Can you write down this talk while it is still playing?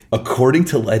According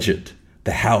to legend,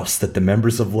 the house that the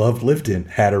members of Love lived in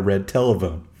had a red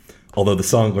telephone. Although the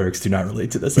song lyrics do not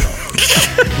relate to this at all.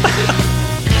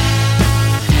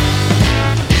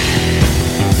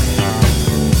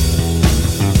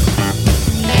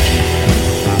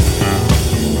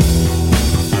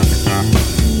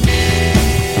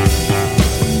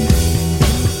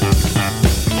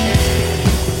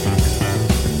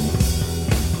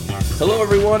 Hello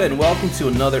everyone, and welcome to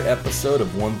another episode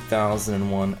of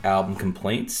 1001 Album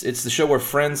Complaints. It's the show where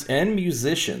friends and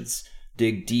musicians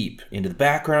dig deep into the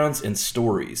backgrounds and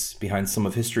stories behind some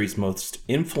of history's most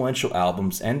influential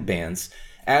albums and bands,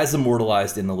 as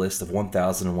immortalized in the list of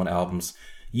 1001 albums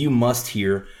you must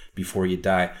hear before you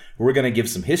die. We're going to give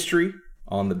some history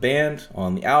on the band,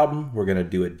 on the album. We're going to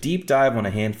do a deep dive on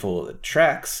a handful of the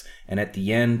tracks, and at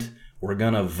the end, we're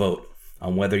going to vote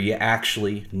on whether you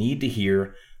actually need to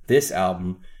hear this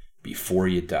album before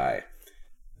you die.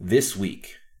 This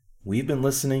week, we've been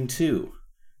listening to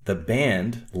the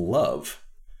band Love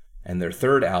and their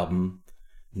third album,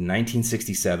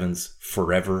 1967's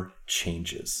Forever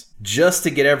Changes. Just to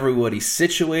get everybody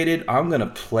situated, I'm going to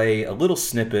play a little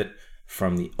snippet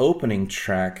from the opening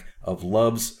track of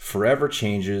Love's Forever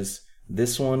Changes.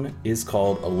 This one is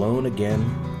called Alone Again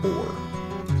or...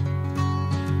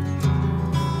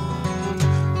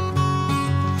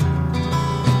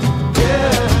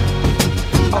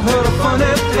 I heard a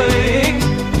funny thing.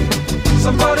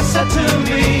 Somebody said to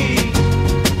me,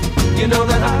 you know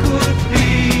that I could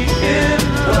be in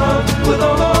love with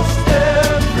almost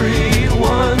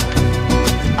everyone.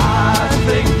 I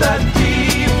think that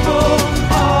people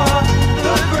are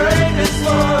the greatest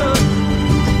ones,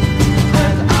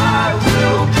 and I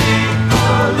will be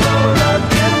alone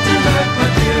again tonight, my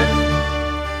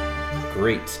dear.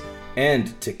 Great.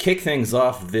 And to kick things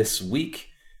off this week,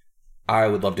 I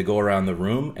would love to go around the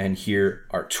room and hear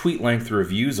our tweet-length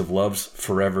reviews of Love's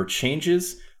Forever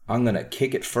Changes. I'm going to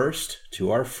kick it first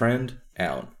to our friend,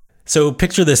 Alan. So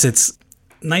picture this. It's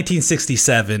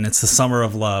 1967. It's the summer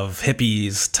of love,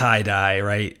 hippies, tie-dye,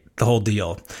 right? The whole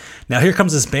deal. Now here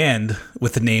comes this band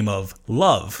with the name of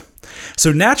Love.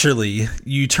 So naturally,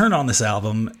 you turn on this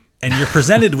album and you're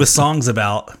presented with songs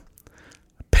about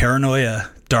paranoia,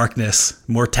 darkness,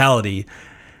 mortality,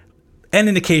 and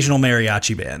an occasional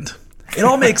mariachi band. It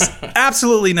all makes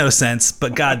absolutely no sense,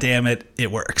 but goddamn it,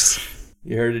 it works.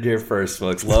 You heard it here first,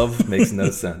 folks. Love makes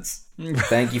no sense.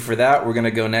 Thank you for that. We're going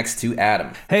to go next to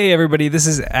Adam. Hey, everybody, this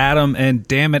is Adam, and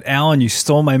damn it, Alan, you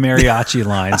stole my mariachi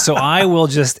line. So I will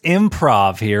just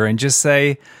improv here and just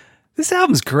say, this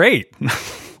album's great.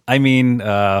 I mean,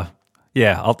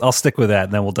 yeah, I'll stick with that,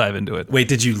 and then we'll dive into it. Wait,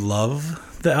 did you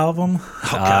love the album?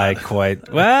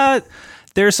 Well,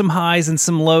 there's some highs and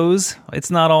some lows.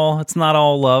 It's not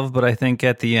all love, but I think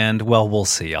at the end, well, we'll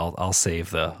see. I'll save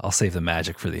the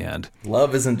magic for the end.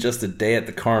 Love isn't just a day at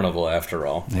the carnival, after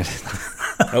all.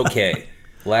 Okay,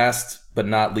 last but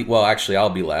not least. Well, actually, I'll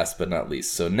be last but not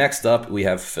least. So next up, we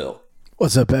have Phil.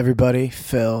 What's up, everybody?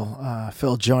 Phil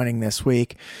joining this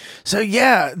week. So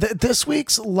yeah, this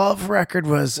week's Love record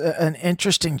was an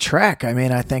interesting track. I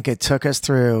mean, I think it took us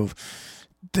through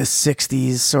the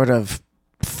 60s sort of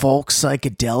folk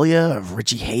psychedelia of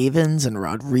Richie Havens and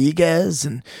Rodriguez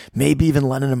and maybe even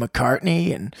Lennon and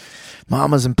McCartney and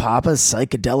Mamas and Papas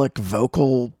psychedelic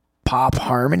vocal pop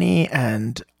harmony,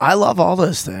 and I love all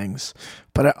those things,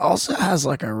 but it also has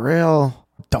like a real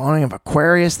dawning of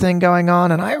Aquarius thing going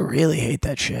on, and I really hate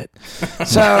that shit.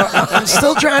 So I'm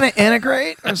still trying to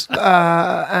integrate,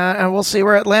 and we'll see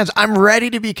where it lands. I'm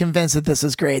ready to be convinced that this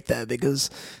is great, though,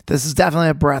 because this is definitely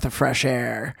a breath of fresh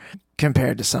air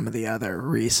compared to some of the other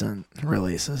recent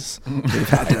releases we've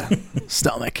had to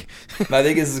stomach. I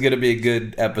think this is going to be a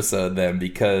good episode then,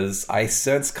 because I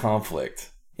sense conflict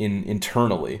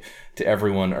internally to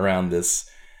everyone around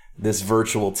this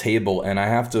virtual table, and I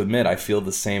have to admit I feel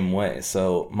the same way.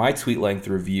 So my tweet-length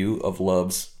review of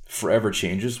Love's Forever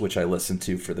Changes, which I listened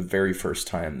to for the very first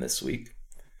time this week.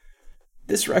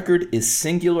 This record is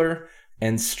singular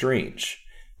and strange.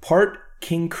 Part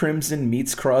King Crimson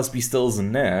meets Crosby, Stills,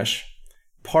 and Nash.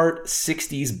 Part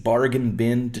 60s bargain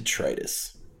bin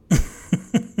detritus.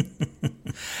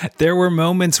 There were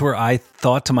moments where I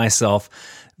thought to myself,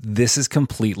 this is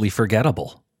completely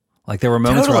forgettable. Like there were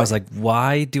moments where I was like,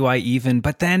 why do I even,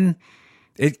 but then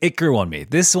it grew on me.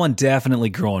 This one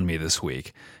definitely grew on me this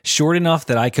week. Short enough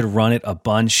that I could run it a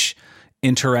bunch,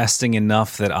 interesting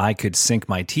enough that I could sink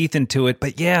my teeth into it.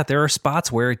 But yeah, there are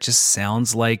spots where it just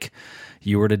sounds like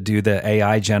you were to do the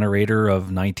AI generator of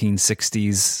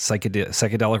 1960s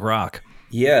psychedelic rock.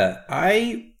 Yeah,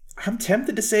 I I'm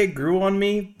tempted to say it grew on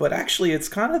me, but actually it's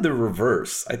kind of the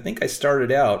reverse. I think I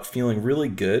started out feeling really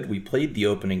good. We played the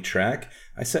opening track.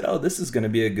 I said, oh, this is going to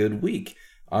be a good week.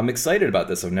 I'm excited about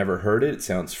this. I've never heard it. It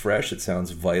sounds fresh. It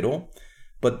sounds vital.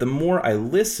 But the more I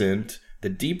listened, the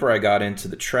deeper I got into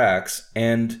the tracks,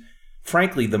 and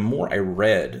frankly, the more I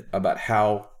read about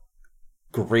how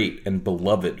great and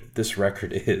beloved this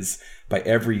record is by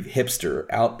every hipster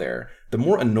out there, the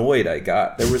more annoyed I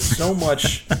got. There was so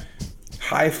much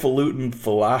highfalutin,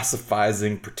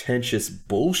 philosophizing, pretentious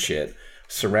bullshit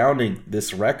surrounding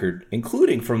this record,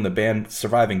 including from the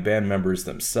surviving band members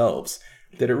themselves,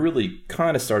 that it really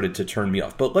kind of started to turn me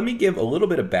off. But let me give a little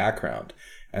bit of background,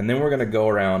 and then we're going to go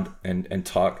around and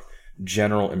talk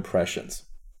general impressions.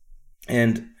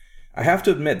 And I have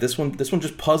to admit, this one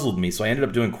just puzzled me, so I ended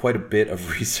up doing quite a bit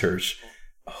of research.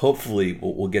 Hopefully,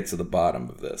 we'll get to the bottom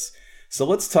of this. So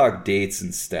let's talk dates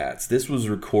and stats. This was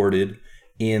recorded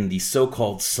in the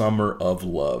so-called Summer of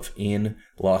Love in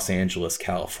Los Angeles,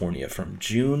 California, from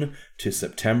June to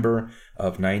September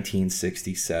of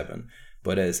 1967.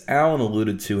 But as Alan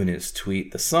alluded to in his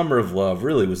tweet, the Summer of Love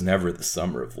really was never the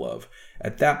Summer of Love.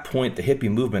 At that point, the hippie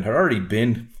movement had already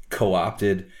been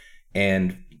co-opted,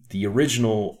 and the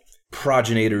original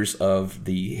progenitors of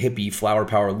the hippie flower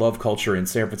power love culture in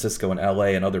San Francisco and LA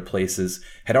and other places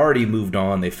had already moved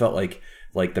on. They felt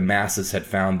like the masses had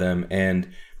found them, and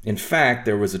in fact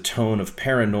there was a tone of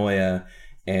paranoia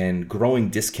and growing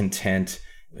discontent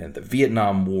and the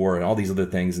Vietnam War and all these other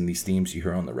things and these themes you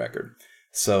hear on the record.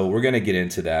 So we're going to get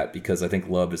into that because I think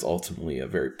Love is ultimately a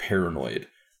very paranoid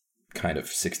kind of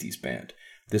 60s band.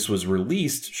 This was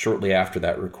released shortly after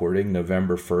that recording,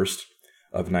 November 1st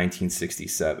of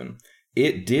 1967.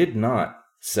 It did not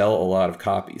sell a lot of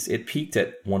copies. It peaked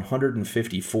at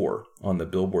 154 on the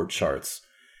Billboard charts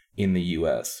in the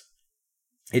US.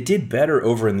 It did better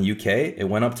over in the UK. It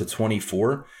went up to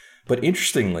 24. But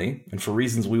interestingly, and for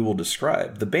reasons we will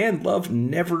describe, the band Love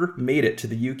never made it to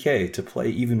the UK to play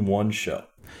even one show.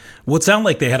 Well, it sounded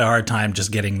like they had a hard time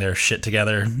just getting their shit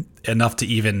together enough to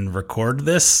even record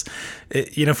this.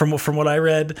 From what I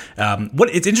read,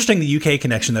 it's interesting, the UK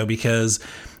connection though, because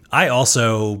I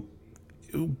also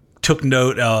took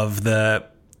note of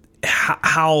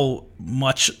how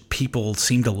much people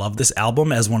seem to love this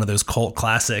album as one of those cult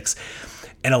classics.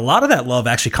 And a lot of that love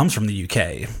actually comes from the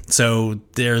UK. So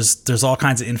there's all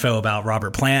kinds of info about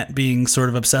Robert Plant being sort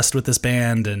of obsessed with this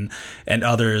band and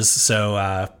others.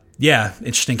 So yeah,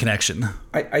 interesting connection.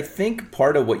 I think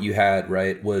part of what you had,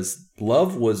 right, was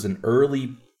Love was an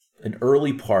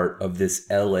early part of this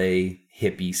LA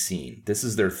hippie scene. This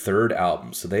is their third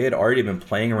album. So they had already been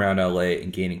playing around LA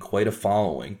and gaining quite a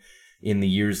following in the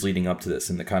years leading up to this,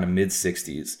 in the kind of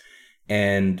mid-60s.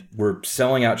 And were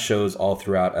selling out shows all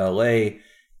throughout LA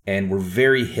and were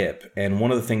very hip. And one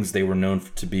of the things they were known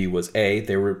to be was,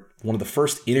 they were one of the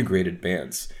first integrated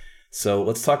bands. So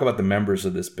let's talk about the members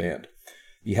of this band.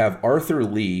 You have Arthur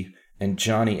Lee and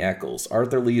Johnny Eccles.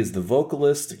 Arthur Lee is the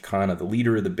vocalist, kind of the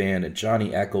leader of the band, and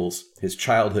Johnny Eccles, his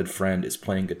childhood friend, is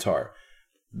playing guitar.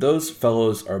 Those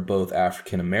fellows are both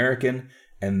African American,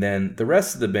 and then the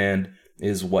rest of the band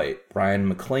is white. Brian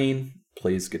McLean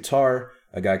plays guitar,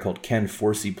 a guy called Ken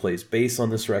Forsey plays bass on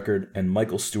this record, and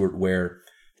Michael Stewart Ware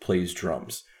plays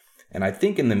drums. And I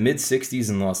think in the mid-60s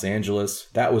in Los Angeles,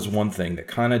 that was one thing that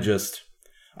kind of just,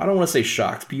 I don't want to say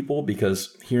shocked people,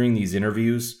 because hearing these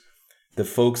interviews, the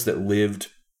folks that lived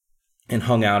and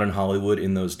hung out in Hollywood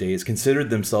in those days considered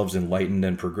themselves enlightened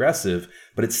and progressive,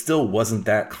 but it still wasn't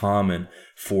that common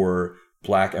for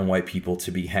black and white people to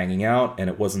be hanging out, and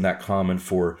it wasn't that common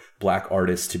for black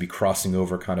artists to be crossing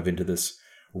over kind of into this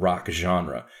rock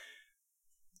genre.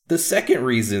 The second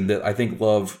reason that I think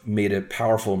Love made a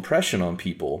powerful impression on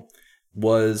people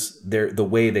was the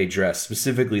way they dressed,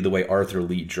 specifically the way Arthur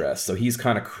Lee dressed. So he's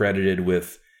kind of credited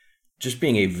with just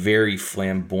being a very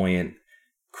flamboyant,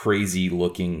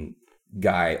 crazy-looking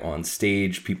guy on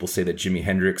stage. People say that Jimi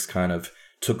Hendrix kind of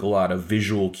took a lot of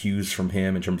visual cues from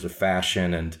him in terms of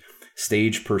fashion and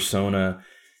stage persona.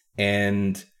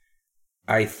 And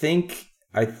I think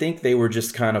they were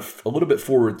just kind of a little bit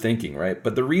forward-thinking, right?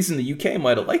 But the reason the UK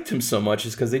might have liked him so much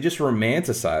is because they just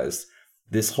romanticized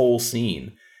this whole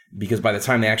scene. Because by the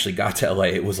time they actually got to LA,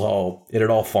 it had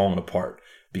all fallen apart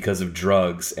because of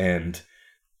drugs and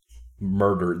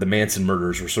murder. The Manson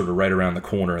murders were sort of right around the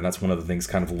corner, and that's one of the things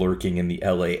kind of lurking in the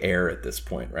LA air at this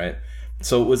point, right?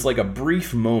 So it was like a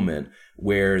brief moment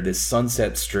where this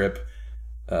Sunset Strip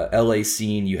LA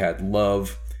scene, you had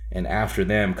Love, and after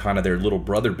them, kind of their little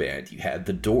brother band, you had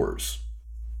The Doors.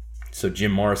 So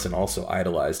Jim Morrison also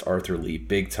idolized Arthur Lee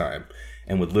big time.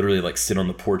 and would literally like sit on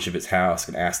the porch of his house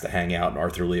and ask to hang out. And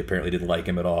Arthur Lee apparently didn't like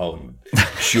him at all and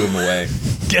shoo him away.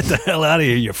 Get the hell out of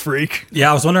here, you freak. Yeah,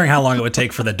 I was wondering how long it would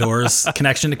take for the Doors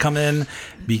connection to come in,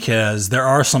 because there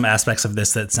are some aspects of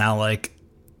this that sound like,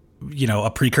 you know,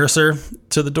 a precursor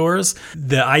to the Doors.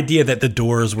 The idea that the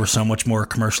Doors were so much more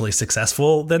commercially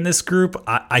successful than this group,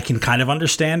 I can kind of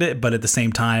understand it, but at the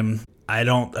same time, I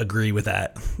don't agree with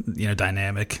that, you know,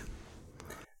 dynamic.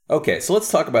 Okay, so let's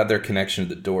talk about their connection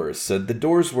to the Doors. So the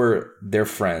Doors were their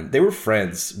friend. They were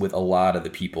friends with a lot of the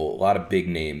people, a lot of big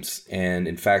names. And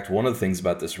in fact, one of the things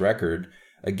about this record,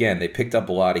 again, they picked up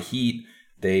a lot of heat.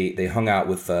 They hung out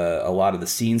with a lot of the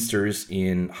scenesters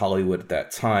in Hollywood at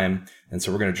that time. And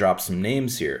so we're going to drop some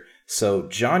names here. So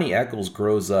Johnny Echols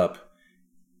grows up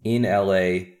in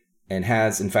LA and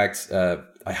has, in fact, a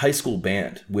high school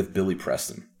band with Billy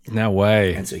Preston. No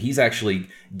way. And so he's actually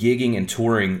gigging and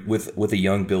touring with a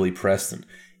young Billy Preston.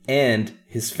 And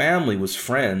his family was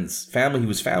friends. He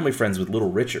was family friends with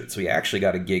Little Richard. So he actually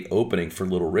got a gig opening for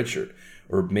Little Richard,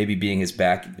 or maybe being his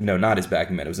back. No, not his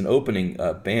backing man. It was an opening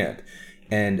band.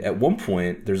 And at one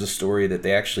point, there's a story that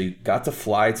they actually got to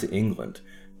fly to England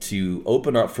to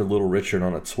open up for Little Richard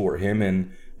on a tour, him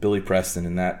and Billy Preston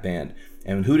in that band.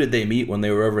 And who did they meet when they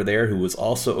were over there, who was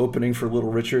also opening for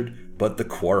Little Richard? But the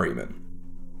Quarrymen.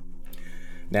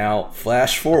 Now,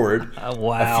 flash forward a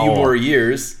few more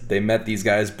years, they met these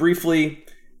guys briefly,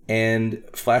 and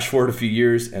flash forward a few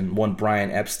years, and one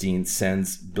Brian Epstein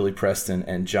sends Billy Preston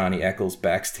and Johnny Echols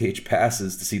backstage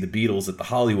passes to see the Beatles at the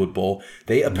Hollywood Bowl.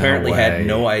 They apparently had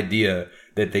no idea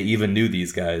that they even knew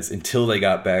these guys until they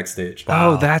got backstage.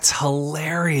 Wow. Oh, that's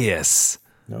hilarious.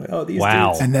 Oh, these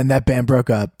dudes. And then that band broke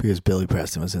up because Billy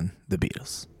Preston was in the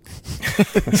Beatles.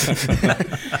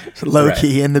 Low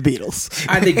key in the Beatles.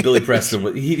 I think Billy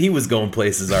Preston he was going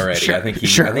places already. Sure, I think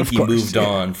he moved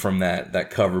on from that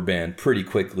cover band pretty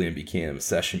quickly and became a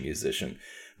session musician.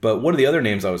 But one of the other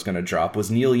names I was going to drop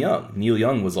was Neil Young. Neil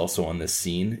Young was also on this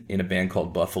scene in a band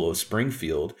called Buffalo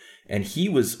Springfield, and he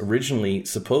was originally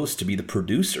supposed to be the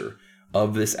producer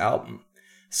of this album.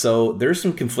 So there's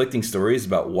some conflicting stories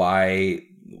about why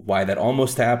that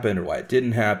almost happened or why it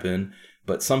didn't happen.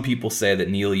 But some people say that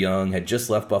Neil Young had just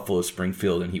left Buffalo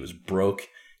Springfield and he was broke.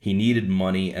 He needed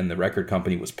money and the record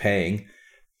company was paying.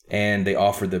 And they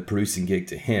offered the producing gig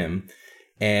to him.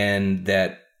 And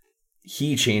that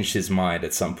he changed his mind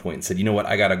at some point and said, you know what,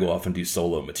 I got to go off and do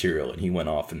solo material. And he went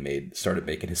off and started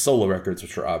making his solo records,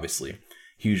 which were obviously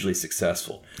hugely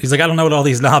successful. He's like, I don't know what all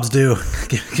these knobs do.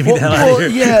 Give me the hell out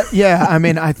of here. Yeah. I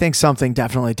mean, I think something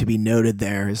definitely to be noted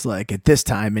there is like at this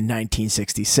time in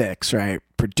 1966, right?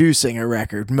 Producing a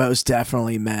record most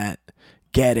definitely meant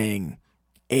getting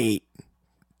 8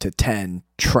 to 10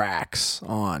 tracks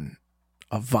on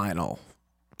a vinyl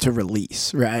to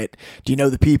release, right? Do you know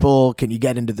the people? Can you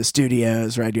get into the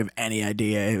studios, right? Do you have any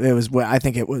idea? I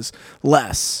think it was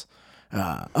less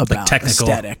about like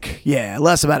aesthetic. Yeah,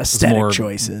 less about aesthetic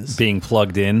choices. Being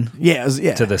plugged in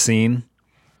to the scene.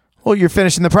 Well, you're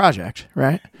finishing the project,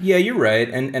 right? Yeah, you're right.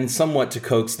 And somewhat to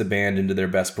coax the band into their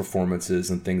best performances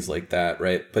and things like that,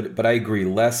 right? But I agree,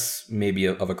 less maybe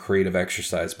of a creative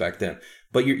exercise back then.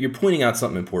 But you're pointing out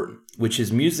something important, which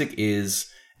is music is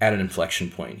at an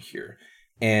inflection point here.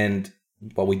 And,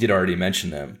 well, we did already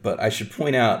mention them, but I should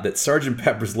point out that Sgt.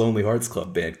 Pepper's Lonely Hearts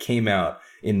Club Band came out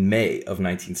in May of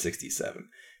 1967.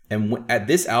 And at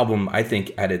this album, I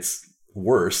think at its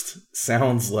worst,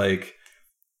 sounds like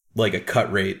a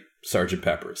cut rate Sgt.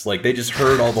 Pepper's. Like they just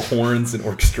heard all the horns and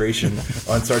orchestration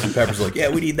on Sgt. Pepper's. Like, yeah,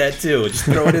 we need that too. Just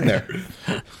throw it in there.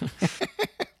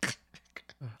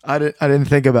 I didn't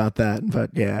think about that, but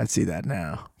yeah, I see that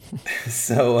now.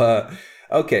 So,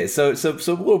 okay, so a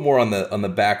little more on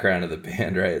the background of the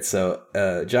band, right? So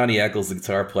Johnny Echols, the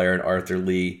guitar player, and Arthur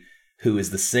Lee, who is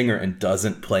the singer and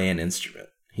doesn't play an instrument.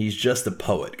 He's just a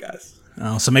poet, guys.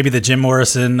 Oh, so maybe the Jim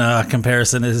Morrison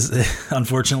comparison is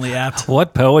unfortunately apt.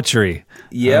 What poetry?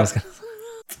 Yeah,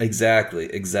 exactly.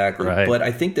 Right. But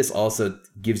I think this also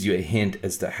gives you a hint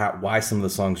as to why some of the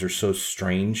songs are so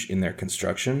strange in their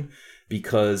construction,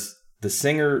 because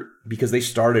they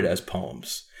started as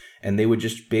poems, and they would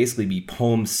just basically be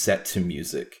poems set to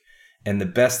music. And the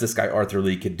best this guy Arthur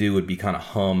Lee could do would be kind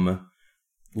of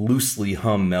loosely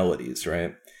hum melodies,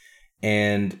 right?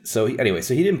 And so he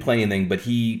didn't play anything, but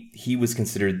he was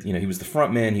considered, he was the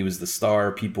front man, he was the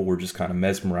star. People were just kind of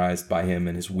mesmerized by him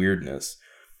and his weirdness.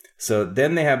 So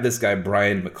then they have this guy,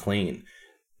 Brian McLean.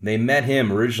 They met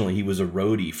him originally. He was a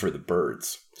roadie for the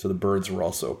Byrds. So the Byrds were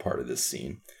also a part of this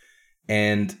scene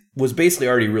and was basically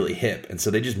already really hip. And so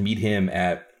they just meet him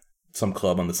at some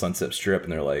club on the Sunset Strip,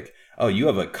 and they're like, oh, you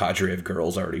have a cadre of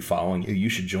girls already following you. You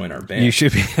should join our band. You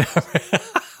should be.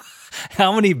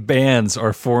 How many bands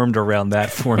are formed around that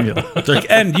formula?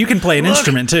 And you can play an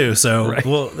instrument too, so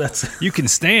well, that's You can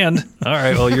stand. All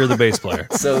right, well, you're the bass player.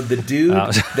 So the dude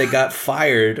that got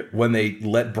fired when they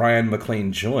let Brian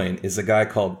McLean join is a guy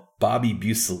called Bobby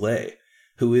Beausoleil,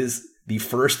 who is the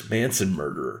first Manson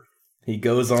murderer. He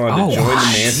goes on to join the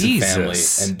Manson family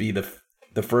and be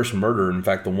the first murderer. In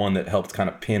fact, the one that helped kind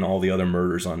of pin all the other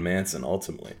murders on Manson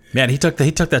ultimately. man. He took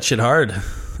that shit hard.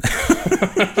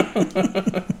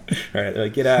 All right,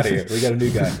 like, get out of here. We got a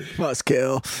new guy. Must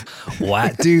kill.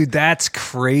 What, dude? That's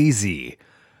crazy.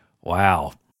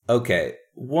 Wow. Okay,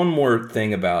 one more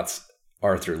thing about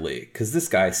Arthur Lee, because this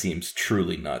guy seems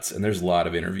truly nuts, and there's a lot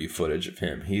of interview footage of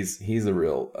him. He's a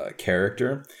real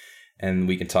character, and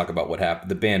we can talk about what happened.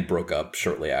 The band broke up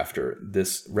shortly after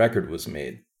this record was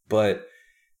made, but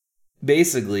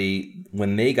basically,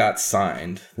 when they got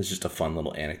signed, this is just a fun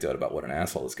little anecdote about what an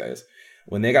asshole this guy is.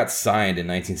 When they got signed in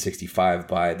 1965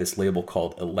 by this label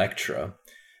called Elektra,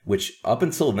 which up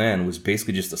until then was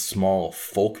basically just a small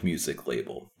folk music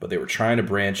label, but they were trying to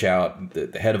branch out. The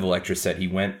head of Elektra said he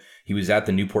was at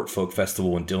the Newport Folk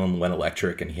Festival when Dylan went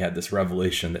electric, and he had this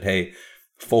revelation that, hey,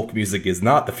 folk music is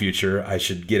not the future. I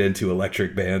should get into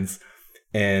electric bands.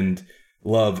 And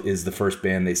Love is the first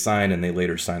band they signed, and they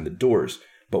later signed the Doors.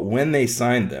 But when they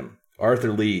signed them,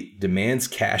 Arthur Lee demands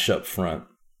cash up front.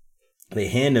 They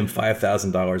hand him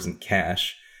 $5,000 in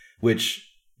cash, which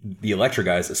the Elektra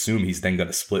guys assume he's then going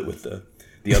to split with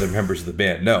the other members of the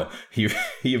band. No, he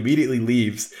immediately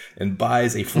leaves and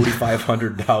buys a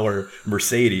 $4,500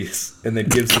 Mercedes and then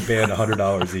gives the band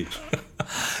 $100 each.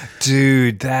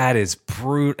 Dude, that is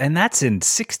brutal. And that's in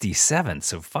 67,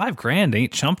 so $5,000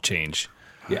 ain't chump change.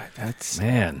 Yeah,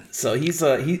 Man. So he's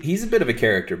a bit of a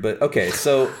character, but okay.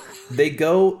 So they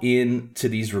go into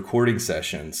these recording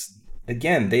sessions.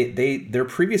 Again, their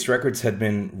previous records had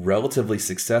been relatively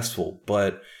successful,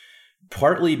 but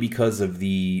partly because of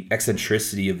the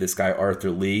eccentricity of this guy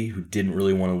Arthur Lee, who didn't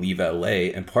really want to leave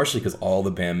LA, and partially because all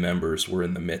the band members were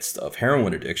in the midst of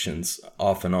heroin addictions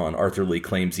off and on. Arthur Lee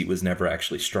claims he was never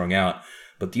actually strung out,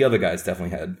 but the other guys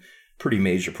definitely had pretty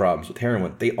major problems with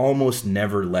heroin. They almost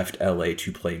never left LA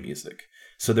to play music.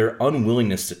 So their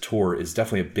unwillingness to tour is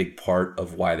definitely a big part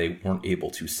of why they weren't able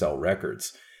to sell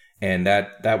records. And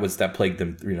that plagued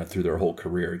them, through their whole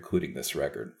career, including this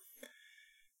record.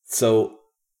 So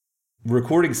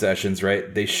recording sessions,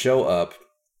 right? They show up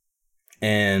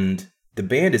and the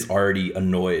band is already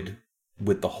annoyed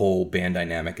with the whole band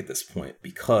dynamic at this point,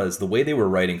 because the way they were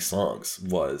writing songs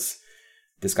was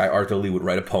this guy Arthur Lee would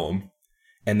write a poem,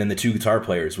 and then the two guitar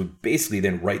players would basically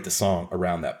then write the song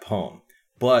around that poem.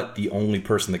 But the only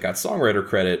person that got songwriter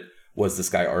credit was this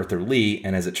guy Arthur Lee,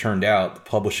 and as it turned out, the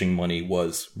publishing money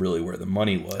was really where the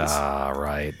money was. Ah,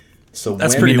 right. So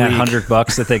That's when pretty That weak.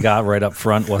 $100 that they got right up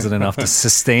front wasn't enough to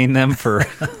sustain them for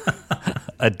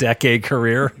a decade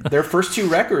career. their first two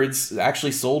records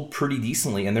actually sold pretty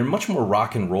decently, and they're much more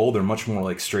rock and roll. They're much more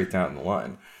like straight down the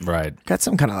line. Right. Got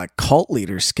some kind of like cult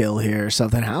leader skill here or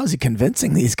something. How is he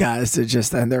convincing these guys to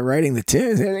just, and they're writing the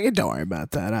tunes? Don't worry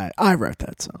about that. I wrote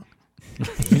that song.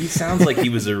 He sounds like he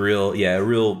was a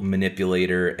real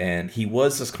manipulator, and he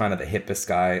was just kind of the hippest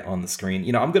guy on the screen.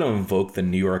 I'm going to invoke the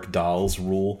New York Dolls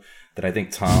rule that I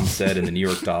think Tom said in the New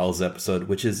York Dolls episode,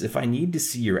 which is, if I need to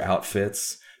see your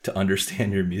outfits to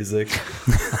understand your music,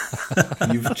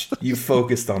 you've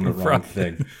focused on the wrong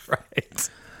thing. Right.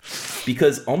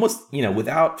 Because almost,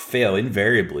 without fail,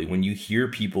 invariably, when you hear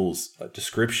people's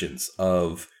descriptions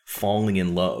of falling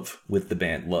in love with the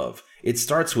band Love, it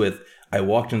starts with, I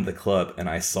walked into the club and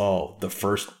I saw the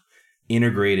first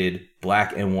integrated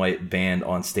black and white band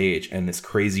on stage, and this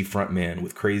crazy front man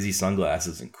with crazy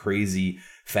sunglasses and crazy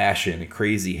fashion and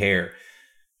crazy hair.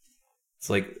 It's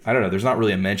like, I don't know, there's not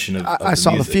really a mention of I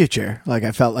saw music. the future. Like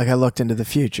I felt like I looked into the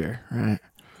future, right?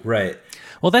 Right.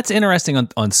 Well, that's interesting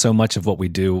on so much of what we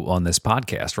do on this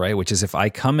podcast, right? Which is, if I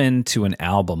come into an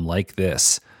album like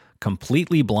this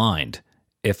completely blind,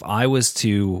 if I was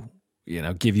to,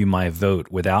 give you my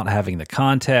vote without having the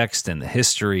context and the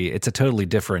history, it's a totally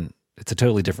different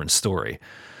story.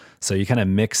 So you kind of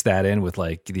mix that in with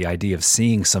like the idea of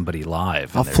seeing somebody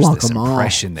live. I'll And there's flunk this 'em all.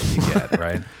 impression that you get,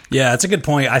 right? Yeah, that's a good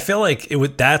point. I feel like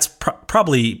that's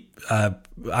probably, I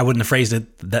wouldn't have phrased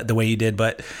it the way you did,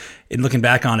 but in looking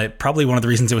back on it, probably one of the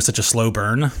reasons it was such a slow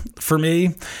burn for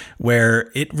me,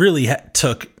 where it really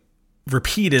took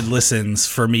repeated listens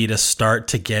for me to start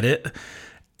to get it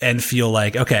and feel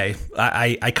like, okay,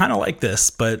 I kind of like this,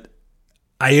 but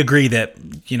I agree that,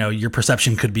 your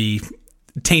perception could be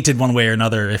tainted one way or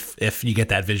another if you get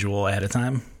that visual ahead of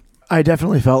time. I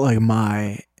definitely felt like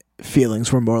my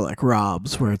feelings were more like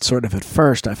Rob's, where it's sort of at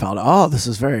first I felt, oh, this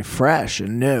is very fresh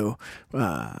and new.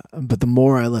 But the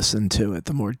more I listened to it,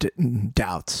 the more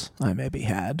doubts I maybe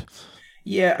had.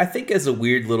 Yeah, I think as a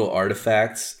weird little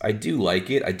artifact, I do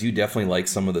like it. I do definitely like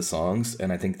some of the songs,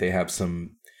 and I think they have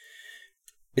some...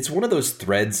 It's one of those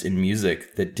threads in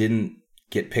music that didn't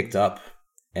get picked up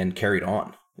and carried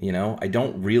on. You know, I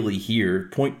don't really hear...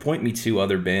 Point me to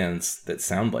other bands that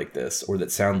sound like this, or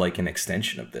that sound like an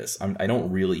extension of this. I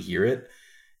don't really hear it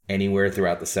anywhere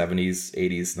throughout the 70s,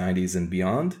 80s, 90s, and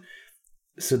beyond.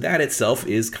 So that itself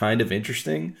is kind of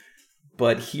interesting,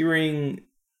 but hearing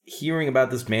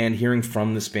about this band, hearing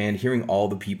from this band, hearing all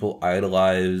the people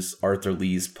idolize Arthur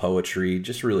Lee's poetry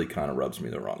just really kind of rubs me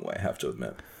the wrong way, I have to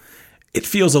admit. It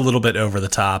feels a little bit over the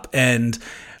top. And,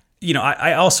 you know,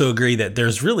 I also agree that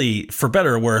there's really, for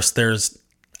better or worse, there's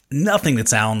nothing that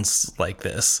sounds like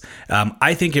this.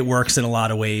 I think it works in a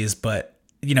lot of ways, but,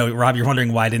 you know, Rob, you're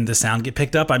wondering why didn't the sound get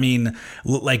picked up? I mean,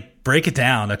 like, break it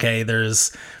down, okay?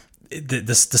 There's...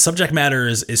 The subject matter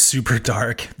is super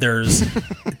dark. There's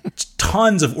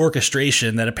tons of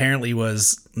orchestration that apparently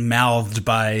was mouthed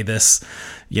by this,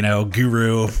 you know,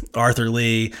 guru Arthur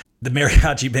Lee, the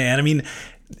mariachi band. I mean,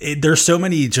 there's so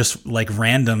many just like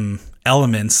random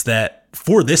elements that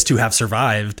for this to have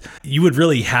survived, you would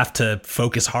really have to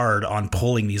focus hard on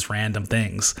pulling these random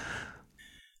things.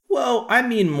 Well, I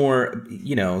mean more,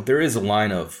 you know, there is a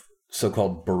line of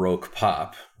so-called Baroque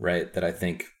pop, right, that I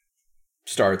think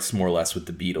starts more or less with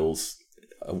the Beatles,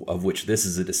 of which this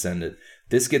is a descendant.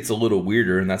 This gets a little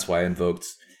weirder, and that's why I invoked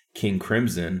King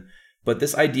Crimson. But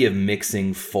this idea of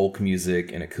mixing folk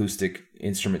music and acoustic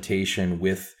instrumentation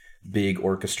with big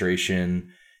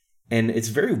orchestration, and it's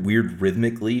very weird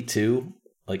rhythmically too,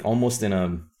 like almost in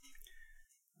a,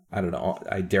 I don't know,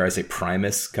 I dare I say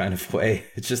Primus kind of way.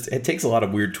 It takes a lot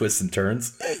of weird twists and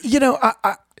turns. You know,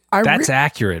 that's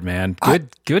accurate, man.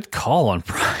 Good call on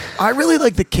Primus. I really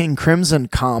like the King Crimson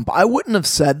comp. I wouldn't have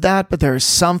said that, but there's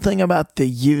something about the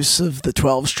use of the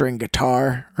 12-string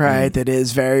guitar, right, that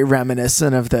is very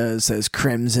reminiscent of those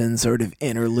Crimson sort of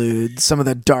interludes, some of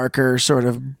the darker sort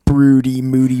of broody,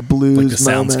 moody blues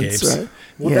like moments. Right?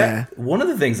 Well, yeah. One of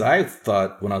the things I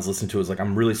thought when I was listening to it was like,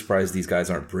 I'm really surprised these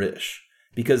guys aren't British,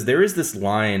 because there is this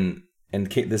line, and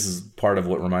this is part of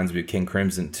what reminds me of King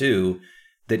Crimson too,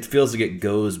 that feels like it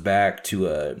goes back to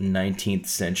a 19th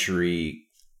century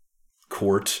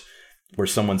court where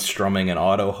someone's strumming an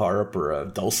auto harp or a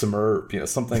dulcimer, you know,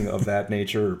 something of that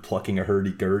nature, or plucking a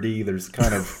hurdy-gurdy. There's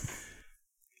kind of,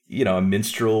 you know, a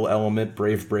minstrel element,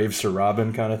 brave, brave Sir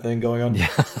Robin kind of thing going on. Yeah.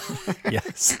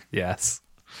 Yes.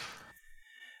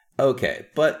 Okay,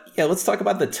 but yeah, let's talk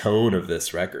about the tone of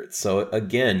this record. So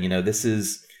again, you know, this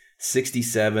is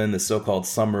 67, the so-called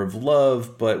Summer of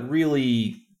Love, but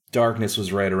really darkness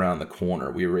was right around the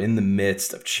corner. We were in the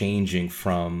midst of changing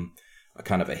from a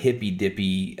kind of a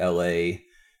hippy-dippy LA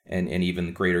and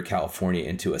even greater California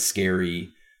into a scary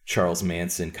Charles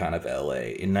Manson kind of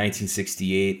LA. In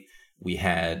 1968, we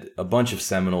had a bunch of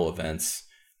seminal events.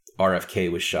 RFK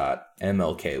was shot.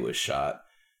 MLK was shot.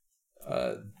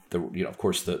 Of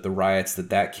course, the riots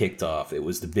that kicked off. It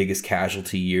was the biggest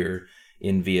casualty year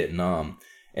in Vietnam.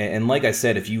 And like I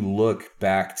said, if you look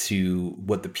back to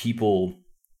what the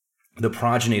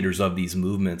progenitors of these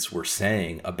movements were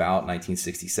saying about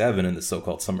 1967 and the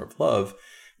so-called Summer of Love,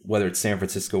 whether it's San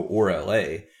Francisco or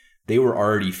LA, they were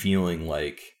already feeling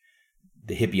like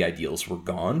the hippie ideals were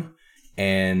gone.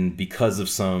 And because of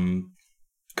some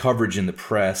coverage in the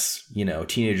press, you know,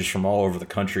 teenagers from all over the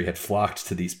country had flocked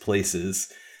to these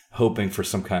places hoping for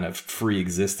some kind of free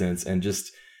existence, and just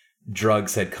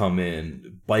drugs had come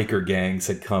in, biker gangs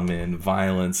had come in,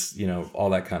 violence, you know, all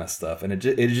that kind of stuff. And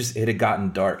it had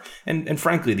gotten dark. And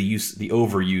frankly, the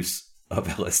overuse of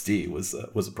LSD was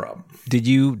a problem. Did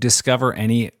you discover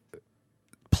any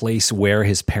place where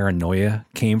his paranoia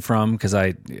came from? Because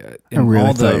I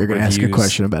really thought you were going to ask a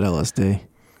question about LSD.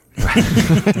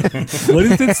 What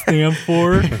does it stand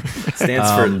for? It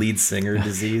stands for lead singer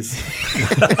disease.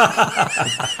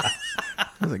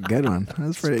 That was a good one. That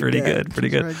was pretty good.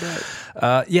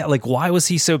 Yeah, like why was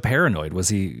he so paranoid? Was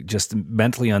he just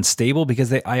mentally unstable?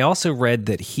 Because I also read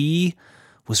that he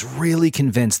was really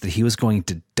convinced that he was going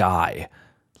to die,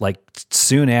 like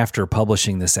soon after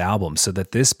publishing this album, so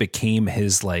that this became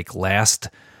his like last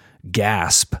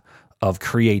gasp of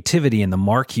creativity and the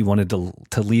mark he wanted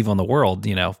to leave on the world.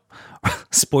 You know,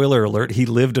 spoiler alert, he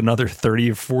lived another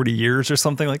 30 or 40 years or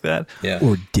something like that. Yeah.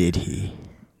 Or did he?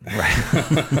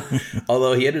 Right.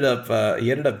 Although he ended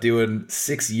up doing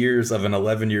 6 years of an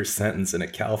 11-year sentence in a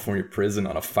California prison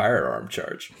on a firearm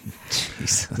charge.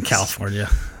 Jesus. California.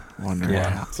 Wonder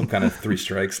Yeah, why. some kind of 3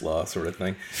 strikes law sort of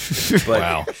thing. But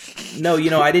Wow.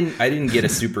 no, I didn't get a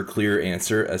super clear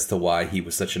answer as to why he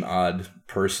was such an odd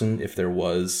person. If there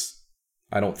was,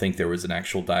 I don't think there was an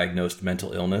actual diagnosed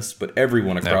mental illness, but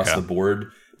everyone across Okay. the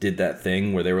board did that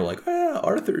thing where they were like,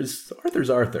 Arthur's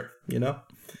Arthur,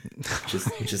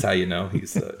 which is how you know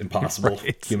he's an impossible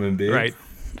human being. Right.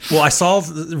 Well, I saw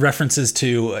references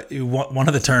to one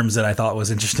of the terms that I thought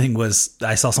was interesting was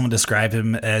I saw someone describe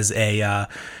him as a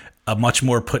much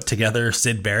more put together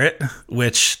Syd Barrett,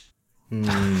 which,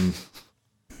 I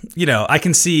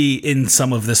can see in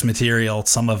some of this material,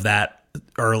 some of that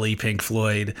early Pink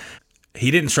Floyd. He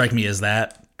didn't strike me as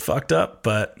that fucked up,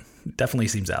 but definitely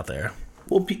seems out there.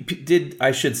 Well,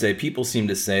 I should say, people seem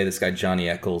to say this guy, Johnny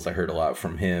Eccles, I heard a lot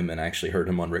from him, and I actually heard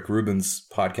him on Rick Rubin's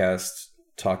podcast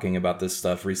talking about this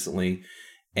stuff recently.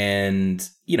 And,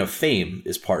 fame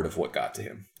is part of what got to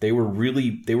him. They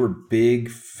were big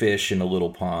fish in a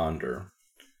little pond, or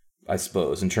I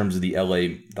suppose, in terms of the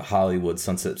Hollywood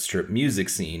Sunset Strip music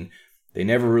scene. They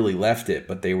never really left it,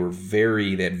 but they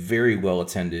had very well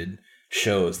attended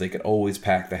shows. They could always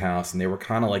pack the house, and they were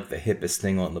kind of like the hippest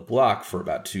thing on the block for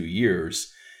about 2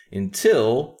 years,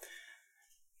 until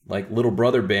like little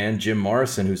brother band Jim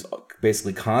Morrison, who's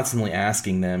basically constantly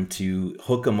asking them to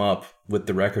hook him up with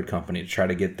the record company to try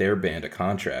to get their band a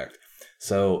contract.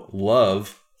 So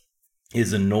Love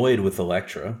is annoyed with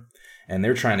Elektra, and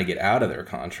they're trying to get out of their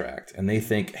contract, and they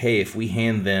think, hey, if we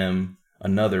hand them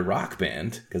another rock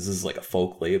band, because this is like a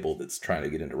folk label that's trying to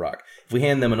get into rock, if we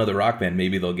hand them another rock band,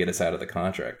 maybe they'll get us out of the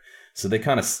contract. So they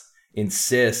kind of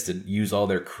insist and use all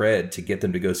their cred to get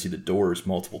them to go see the Doors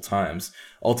multiple times,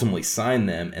 ultimately sign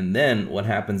them. And then what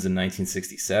happens in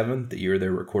 1967, the year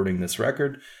they're recording this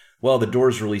record? Well, the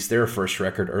Doors released their first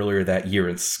record earlier that year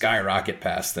and skyrocket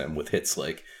past them with hits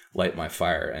like Light My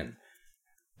Fire and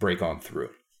Break On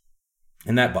Through.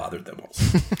 And that bothered them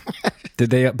also. Did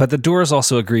they? But the Doors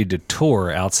also agreed to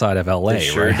tour outside of LA, They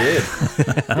sure right? did.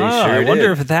 I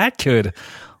wonder if that could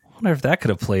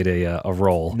have played a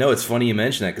role. No, it's funny you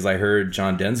mention that, because I heard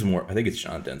John Densmore, I think it's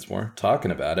John Densmore, talking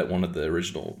about it, one of the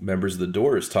original members of the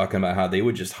Doors, talking about how they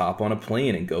would just hop on a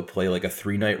plane and go play like a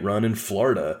 3-night run in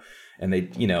Florida, and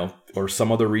they, or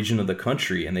some other region of the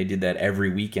country, and they did that every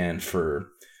weekend for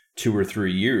 2 or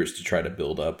 3 years to try to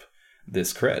build up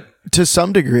this cred. To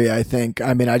some degree, I think.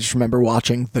 I mean, I just remember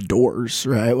watching The Doors,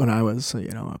 right, when I was,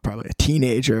 probably a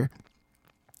teenager.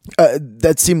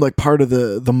 That seemed like part of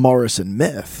the Morrison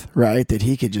myth, right? That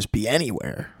he could just be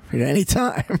anywhere at any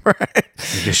time, right?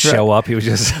 He'd just show up. He would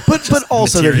just. But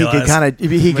also that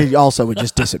he could also would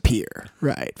just disappear,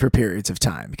 right, for periods of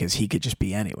time, because he could just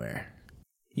be anywhere.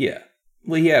 Yeah.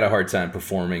 Well, he had a hard time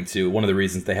performing, too. One of the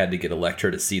reasons they had to get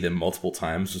Elektra to see them multiple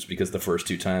times was because the first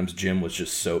 2 times Jim was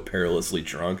just so perilously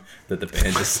drunk that the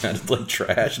band just sounded like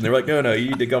trash. And they were like, no, you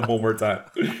need to come one more time.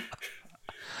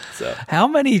 So How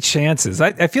many chances?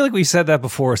 I feel like we said that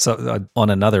before on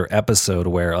another episode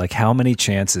where, like, how many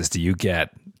chances do you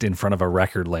get in front of a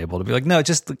record label to be like, no,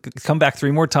 just come back 3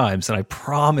 more times and I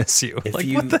promise you.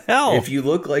 What the hell? If you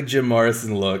look like Jim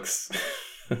Morrison looks...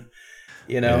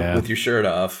 with your shirt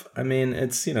off. I mean,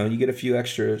 it's, you get a few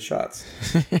extra shots.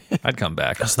 I'd come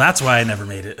back. So that's why I never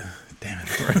made it. Damn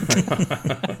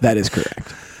it. That is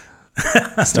correct.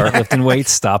 Start lifting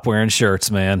weights, stop wearing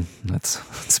shirts, man.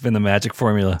 That's been the magic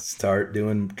formula. Start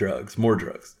doing drugs. More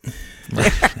drugs.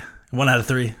 1 out of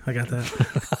 3. I got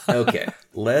that. Okay.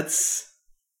 Let's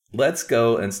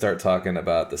go and start talking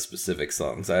about the specific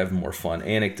songs. I have more fun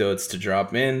anecdotes to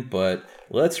drop in, but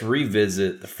let's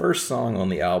revisit the first song on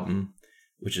the album,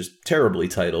 which is terribly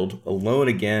titled Alone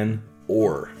Again,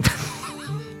 or...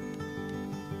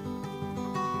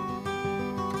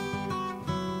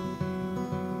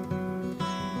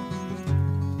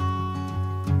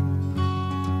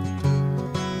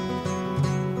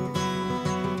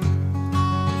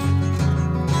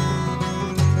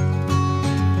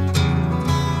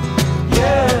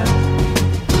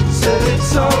 Said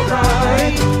it's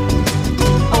alright,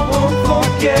 I won't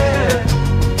forget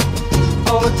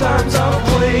all the times I've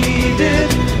waited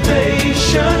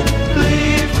patiently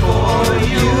for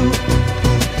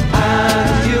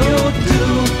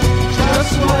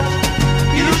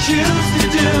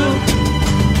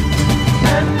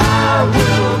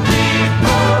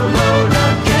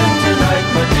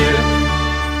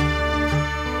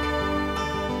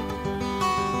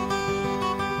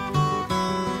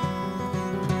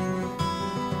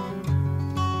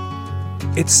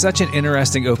It's such an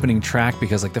interesting opening track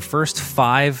because like the first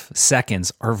 5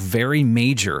 seconds are very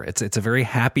major. It's a very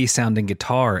happy sounding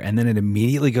guitar, and then it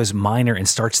immediately goes minor and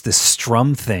starts this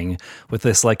strum thing with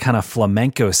this like kind of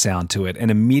flamenco sound to it. And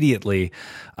immediately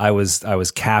I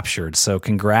was captured. So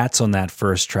congrats on that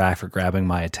first track for grabbing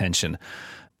my attention.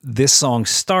 This song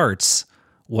starts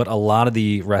what a lot of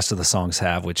the rest of the songs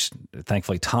have, which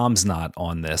thankfully Tom's not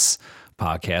on this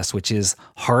podcast, which is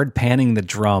hard panning the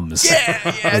drums. Yeah,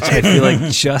 which I feel like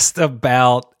just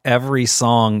about every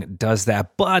song does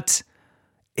that, but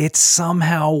it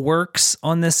somehow works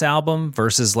on this album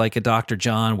versus like a Dr.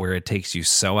 John where it takes you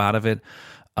so out of it.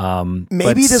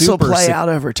 Maybe this will play out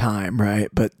over time, right?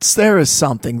 But there is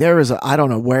something. I don't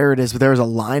know where it is, but there was a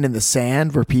line in the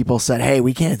sand where people said, "Hey,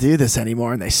 we can't do this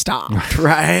anymore," and they stopped.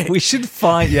 Right? We should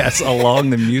find along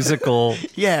the musical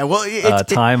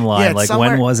timeline. Like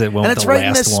when was it? When and was it's the right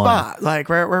in last this one? spot. Like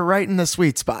we're right in the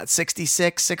sweet spot.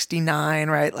 66, 69,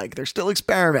 right? Like they're still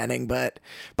experimenting, but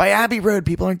by Abbey Road,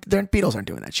 Beatles aren't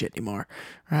doing that shit anymore.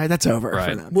 Right, that's over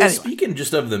for them. Well, Anyway. Speaking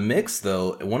just of the mix,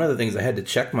 though, one of the things I had to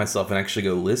check myself and actually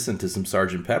go listen to some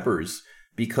Sgt. Pepper's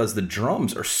because the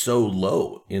drums are so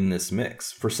low in this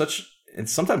mix. And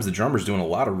sometimes the drummer's doing a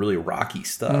lot of really rocky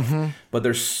stuff, but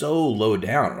they're so low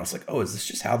down. And I was like, oh, is this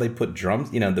just how they put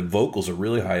drums? You know, the vocals are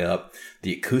really high up.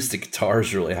 The acoustic guitar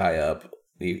is really high up.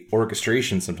 The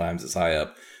orchestration sometimes is high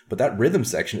up. But that rhythm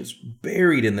section is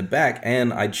buried in the back.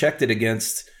 And I checked it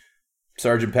against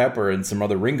Sgt. Pepper and some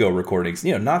other Ringo recordings.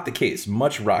 You know, not the case.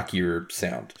 Much rockier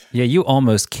sound. Yeah, you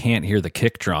almost can't hear the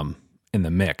kick drum in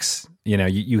the mix. You know,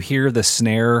 you hear the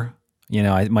snare, you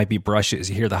know, it might be brushes.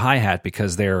 You hear the hi-hat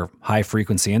because they're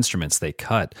high-frequency instruments. They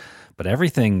cut. But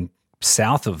everything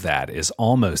south of that is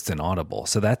almost inaudible.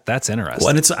 So that's interesting.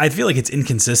 Well, and I feel like it's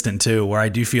inconsistent too, where I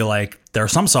do feel like there are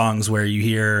some songs where you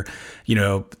hear, you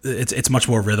know, it's much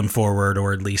more rhythm forward,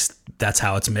 or at least that's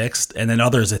how it's mixed. And then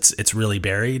others it's really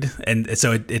buried. And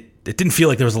so it didn't feel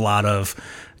like there was a lot of,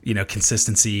 you know,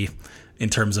 consistency in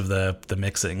terms of the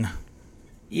mixing.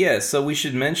 Yeah, so we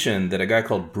should mention that a guy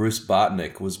called Bruce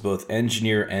Botnick was both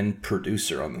engineer and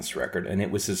producer on this record, and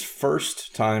it was his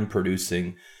first time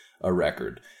producing a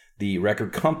record. The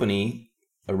record company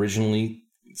originally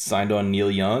signed on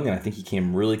Neil Young, and I think he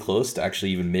came really close to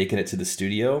actually even making it to the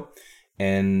studio.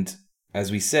 And as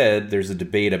we said, there's a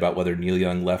debate about whether Neil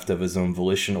Young left of his own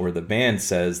volition or the band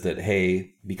says that,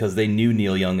 hey, because they knew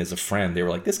Neil Young as a friend, they were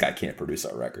like, this guy can't produce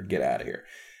our record, get out of here.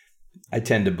 I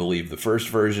tend to believe the first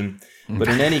version. But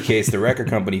in any case, the record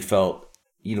company felt,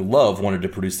 you know, Love wanted to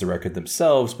produce the record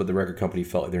themselves, but the record company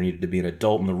felt like there needed to be an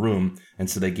adult in the room. And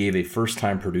so they gave a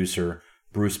first-time producer,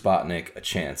 Bruce Botnick, a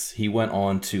chance. He went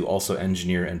on to also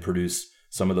engineer and produce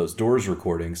some of those Doors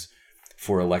recordings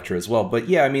for Elektra as well. But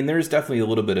yeah, I mean, there's definitely a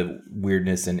little bit of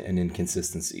weirdness and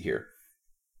inconsistency here.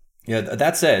 Yeah,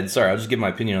 that said, sorry, I'll just give my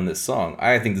opinion on this song.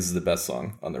 I think this is the best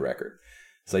song on the record.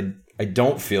 So I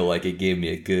don't feel like it gave me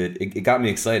it got me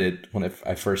excited when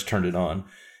I first turned it on.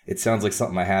 It sounds like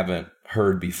something I haven't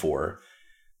heard before.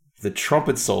 The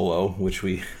trumpet solo, which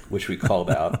we called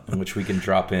out, and which we can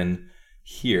drop in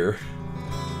here.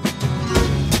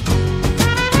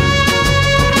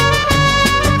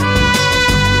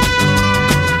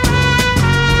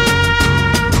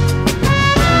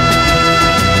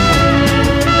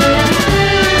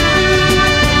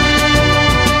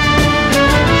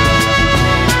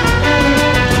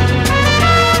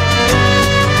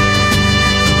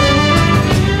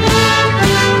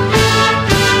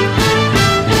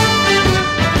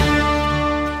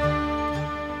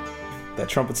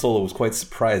 Trumpet solo was quite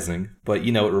surprising, but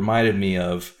you know, it reminded me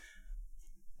of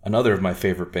another of my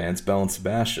favorite bands, Belle and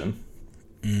Sebastian.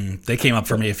 They came up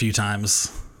for me a few times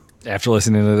after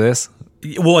listening to this.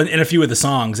 Well, in a few of the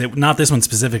songs, not this one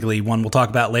specifically. One we'll talk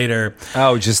about later.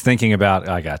 Oh, just thinking about.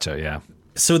 I gotcha. Yeah.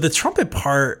 So the trumpet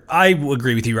part, I will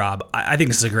agree with you, Rob. I think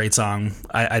this is a great song.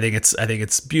 I think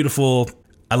it's beautiful.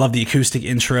 I love the acoustic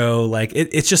intro. Like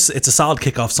it's a solid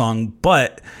kickoff song,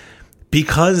 but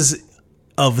because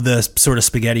of the sort of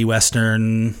spaghetti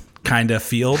western kind of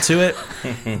feel to it,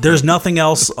 there's nothing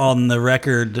else on the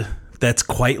record that's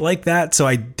quite like that. So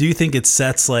I do think it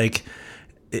sets like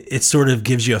it sort of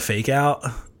gives you a fake out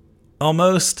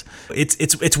almost.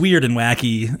 It's weird and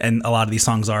wacky, and a lot of these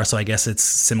songs are. So I guess it's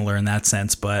similar in that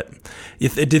sense, but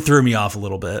it did throw me off a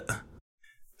little bit.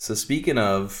 So speaking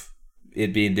of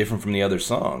it being different from the other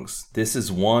songs, this is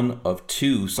one of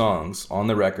 2 songs on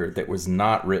the record that was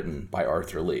not written by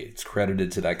Arthur Lee. It's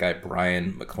credited to that guy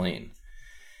Brian McLean.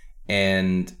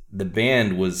 And the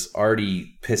band was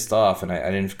already pissed off, and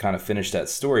I didn't kind of finish that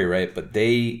story, right? But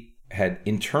they had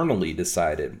internally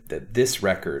decided that this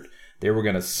record They were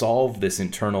going to solve this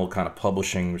internal kind of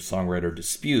publishing songwriter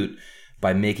dispute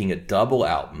by making a double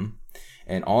album.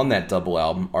 And on that double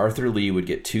album, Arthur Lee would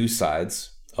get 2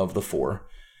 sides of the 4.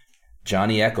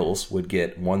 Johnny Eccles would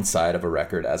get 1 side of a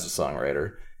record as a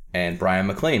songwriter, and Brian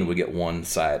McLean would get 1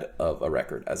 side of a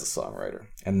record as a songwriter.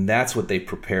 And that's what they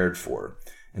prepared for.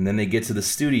 And then they get to the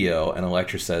studio, and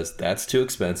Elektra says, that's too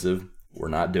expensive. We're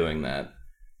not doing that.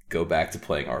 Go back to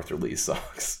playing Arthur Lee's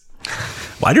songs.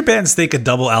 Why do bands think a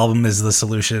double album is the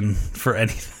solution for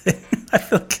anything? I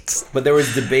feel like it's... But there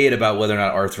was debate about whether or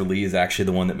not Arthur Lee is actually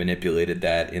the one that manipulated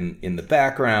that in the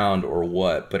background or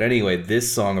what. But anyway,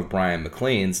 this song of Brian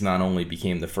McLean's not only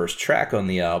became the first track on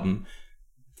the album,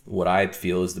 what I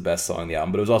feel is the best song on the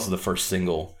album, but it was also the first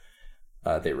single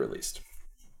they released.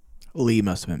 Lee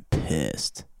must have been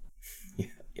pissed.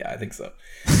 Yeah, I think so.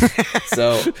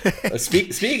 So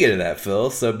speaking of that, Phil,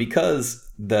 so because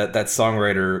that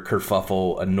songwriter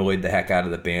kerfuffle annoyed the heck out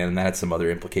of the band, and that had some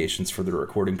other implications for the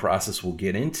recording process we'll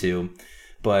get into,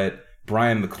 but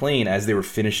Brian McLean, as they were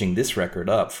finishing this record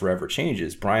up, Forever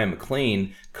Changes, Brian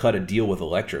McLean cut a deal with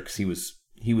Elektra because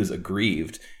he was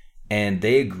aggrieved, and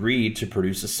they agreed to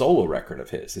produce a solo record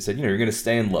of his. They said, you're going to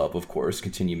stay in love, of course,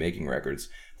 continue making records,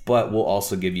 but we'll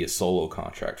also give you a solo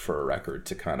contract for a record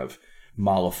to kind of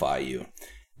mollify you.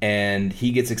 And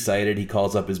he gets excited. He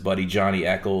calls up his buddy Johnny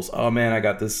Eccles. Oh man, I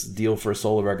got this deal for a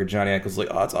solo record. Johnny Eccles is like,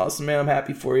 oh, it's awesome, man. I'm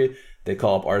happy for you. They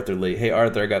call up Arthur Lee. Hey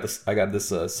Arthur, I got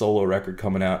this solo record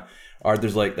coming out.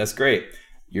 Arthur's like, that's great.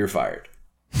 You're fired.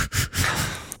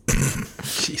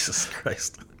 Jesus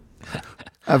Christ.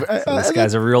 This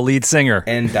guy's a real lead singer.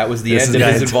 And that was the end of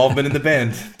his involvement in the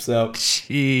band. So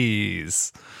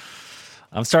jeez.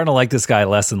 I'm starting to like this guy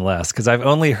less and less because I've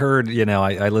only heard,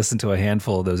 I listened to a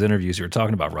handful of those interviews you were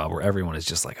talking about, Rob, where everyone is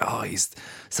just like, oh, he's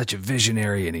such a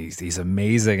visionary and he's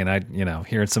amazing. And I,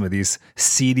 hearing some of these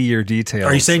seedier details.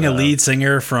 Are you saying a lead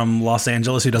singer from Los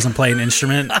Angeles who doesn't play an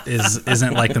instrument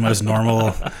isn't like the most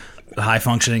normal, high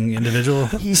functioning individual?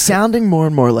 He's sounding more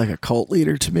and more like a cult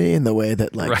leader to me in the way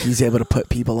that he's able to put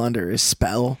people under his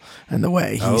spell, and the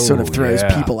way he sort of throws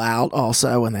people out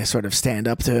also when they sort of stand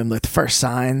up to him with the first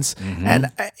signs. Mm-hmm.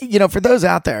 And for those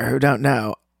out there who don't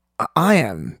know, I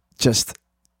am just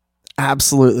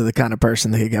absolutely the kind of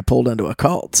person that could get pulled into a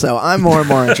cult. So I'm more and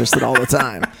more interested all the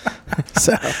time.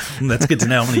 So that's good to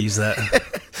know. I'm going to use that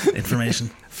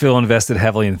information. Phil invested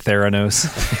heavily in Theranos.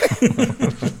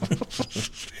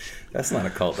 That's not a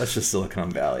cult. That's just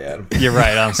Silicon Valley, Adam. You're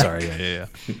right. I'm sorry. Yeah.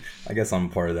 I guess I'm a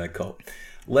part of that cult.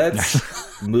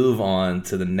 Let's move on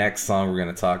to the next song we're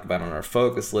going to talk about on our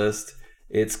focus list.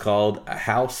 It's called A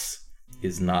House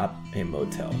Is Not a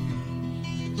Motel.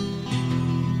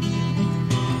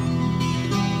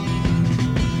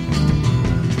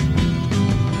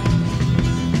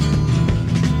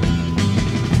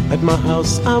 At my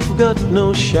house I've got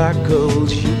no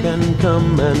shackles. You can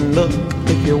come and look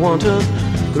if you want to.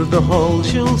 Through the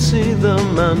halls you'll see the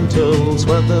mantles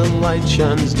where the light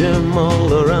shines dim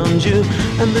all around you,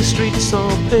 and the streets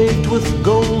are paved with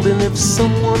gold. And if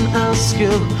someone asks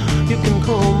you, you can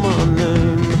call my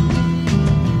name.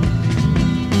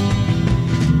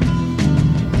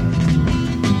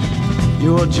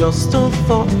 You're just a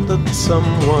thought that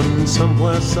someone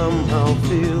somewhere somehow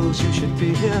feels you should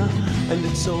be here, and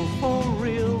it's so for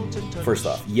real to touch. First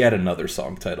off, yet another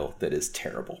song title that is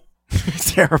terrible.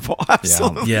 Terrible.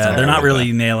 Absolutely. Yeah, they're not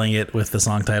really nailing it with the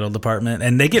song title department,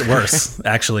 and they get worse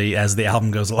actually as the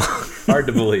album goes along. Hard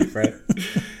to believe, right?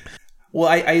 Well,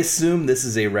 I assume this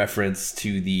is a reference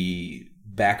to the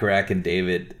Bacharach and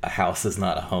David, A House Is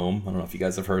Not a Home. I don't know if you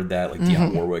guys have heard that, like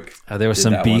Dionne Warwick. There was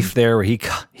some beef there where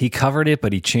he covered it,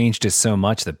 but he changed it so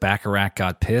much that Bacharach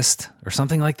got pissed or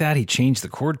something like that. He changed the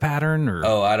chord pattern, or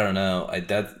I don't know. I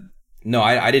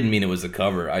didn't mean it was a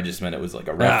cover. I just meant it was like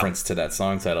a reference to that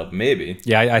song title. Maybe.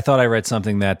 Yeah, I thought I read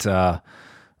something that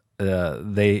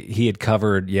he had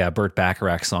covered Burt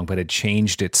Bacharach's song, but had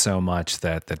changed it so much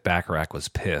that Bacharach was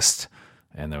pissed,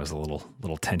 and there was a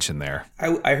little tension there.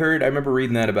 I remember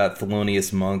reading that about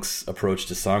Thelonious Monk's approach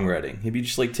to songwriting. He'd be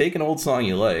just like, take an old song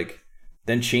you like,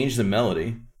 then change the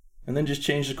melody, and then just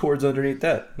change the chords underneath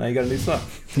that. Now you got a new song.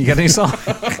 You got a new song.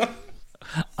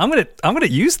 I'm gonna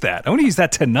use that. I'm gonna use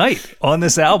that tonight on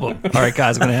this album. All right,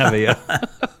 guys, I'm gonna have a.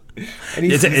 And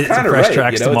he's kind of fresh right.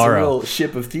 tracks tomorrow. It's a real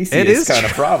Ship of Theseus It is kind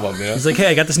of problem. You know? He's like, hey,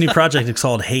 I got this new project. It's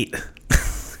called Hate.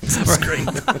 It's great.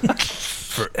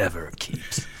 Forever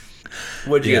keeps.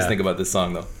 What did you guys think about this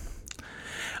song, though?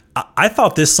 I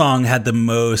thought this song had the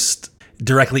most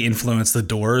directly influenced the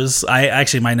Doors.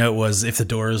 My note was, if the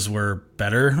Doors were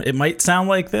better, it might sound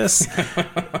like this.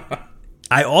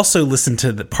 I also listened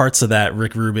to the parts of that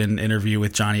Rick Rubin interview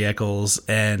with Johnny Eccles,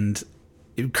 and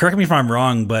correct me if I'm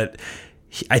wrong, but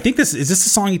I think is this the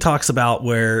song he talks about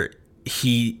where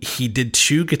he did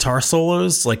 2 guitar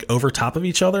solos like over top of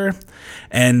each other,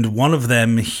 and one of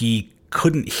them he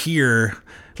couldn't hear,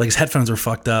 like his headphones were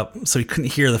fucked up, so he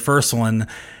couldn't hear the first one.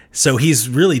 So he's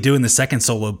really doing the second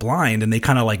solo blind, and they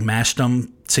kind of like mashed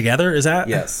them together. Is that?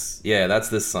 Yes. Yeah, that's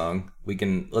this song.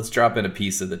 Let's drop in a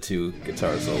piece of the 2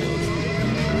 guitar solos.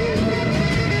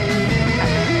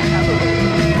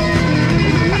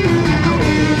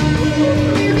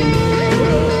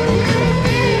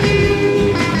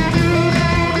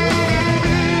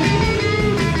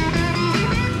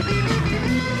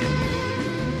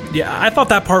 Yeah, I thought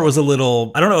that part was a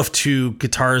little. I don't know if 2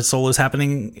 guitar solos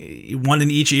happening, one in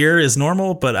each ear, is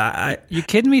normal, but You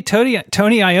kidding me? Tony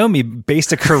Iommi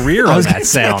based a career on that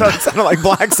sound. I thought it sounded like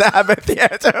Black Sabbath. Yeah,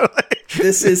 totally.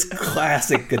 This is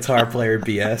classic guitar player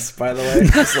BS, by the way.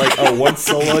 It's like, one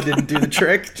solo didn't do the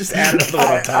trick. Just add another one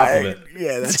on top of it.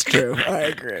 Yeah, that's true. I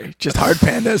agree. Just hard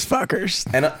pandas fuckers.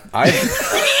 And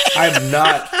I'm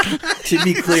not, to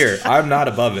be clear, I'm not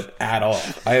above it at all.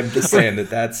 I am just saying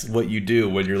that's what you do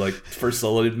when you're like, first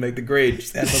solo didn't make the grade.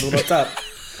 Just add another one on top.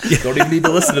 Don't even need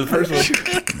to listen to the first one.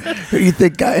 Who do you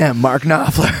think I am? Mark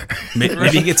Knopfler.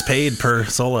 Maybe he gets paid per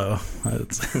solo.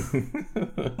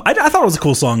 I thought it was a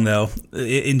cool song, though,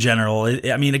 in general.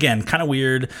 I mean, again, kind of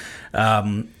weird.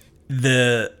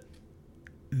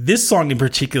 This song in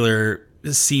particular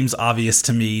seems obvious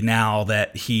to me now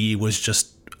that he was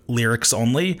just lyrics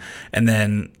only, and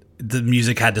then the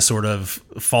music had to sort of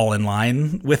fall in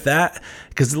line with that,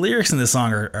 because the lyrics in this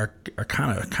song are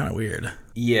kind of weird.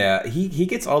 Yeah, he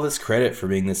gets all this credit for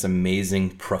being this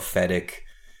amazing prophetic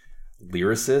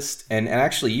lyricist, and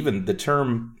actually even the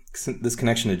term, this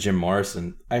connection to Jim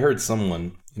Morrison, I heard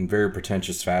someone in very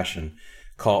pretentious fashion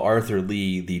call Arthur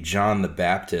Lee the John the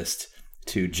Baptist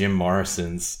to Jim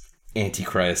Morrison's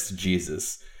Antichrist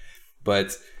Jesus.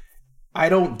 But I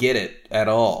don't get it at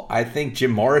all. I think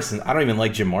Jim Morrison, I don't even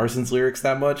like Jim Morrison's lyrics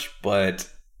that much, but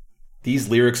these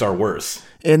lyrics are worse.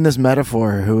 In this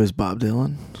metaphor, who is Bob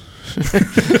Dylan?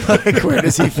 Like, where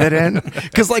does he fit in?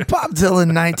 Because like Bob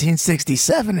Dylan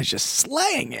 1967 is just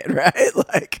slaying it, right?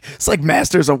 Like, it's like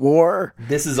Masters of War.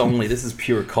 This is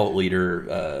pure cult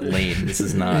leader lane. This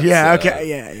is not yeah.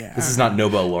 This is not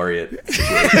Nobel laureate.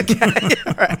 Okay,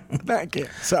 all right. Thank you.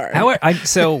 Sorry.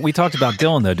 So we talked about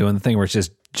Dylan though doing the thing where it's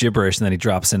just gibberish and then he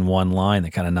drops in one line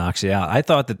that kind of knocks you out. I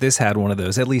thought that this had one of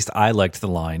those. At least I liked the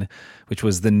line, which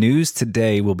was, "The news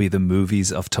today will be the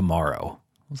movies of tomorrow."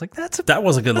 I was like, that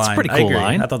was a good line. That's a pretty cool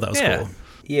line. I thought that was cool.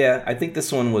 Yeah, I think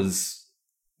this one was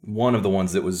one of the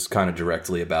ones that was kind of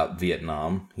directly about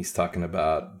Vietnam. He's talking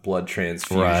about blood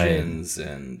transfusions, right.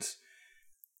 And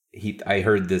I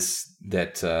heard this,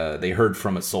 that they heard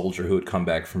from a soldier who had come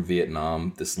back from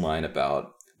Vietnam, this line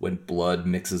about when blood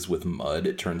mixes with mud,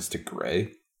 it turns to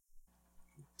gray.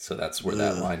 So that's where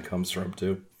that line comes from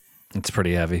too. It's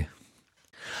pretty heavy.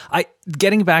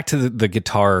 Getting back to the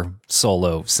guitar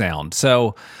solo sound.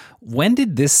 So when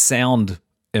did this sound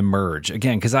emerge?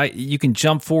 Again, because you can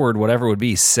jump forward whatever it would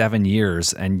be 7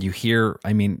 years and you hear,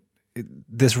 I mean,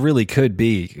 this really could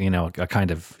be, a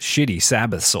kind of shitty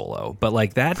Sabbath solo, but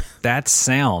like that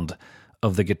sound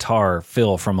of the guitar,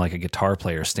 Phil, from like a guitar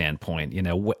player standpoint,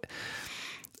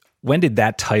 when did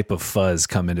that type of fuzz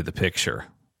come into the picture?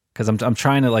 Because I'm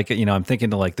trying to I'm thinking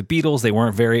to like the Beatles, they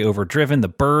weren't very overdriven. The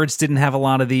Byrds didn't have a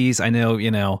lot of these. I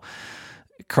know,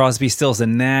 Crosby, Stills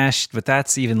and Nash, but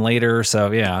that's even later.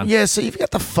 So yeah. Yeah, so you've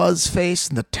got the fuzz face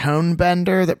and the tone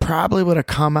bender that probably would have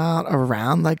come out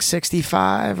around like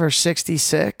 65 or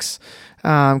 66.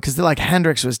 Because like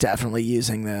Hendrix was definitely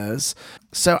using those.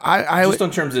 So I just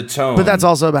on terms of tone. But that's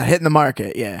also about hitting the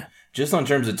market, yeah. Just on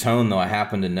terms of tone, though, I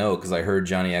happen to know, because I heard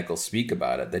Johnny Eccles speak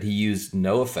about it, that he used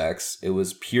no effects. It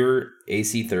was pure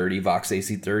AC30, Vox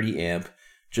AC30 amp,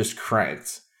 just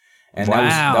cranked. And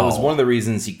that was one of the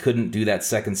reasons he couldn't do that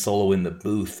second solo in the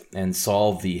booth and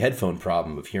solve the headphone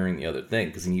problem of hearing the other thing,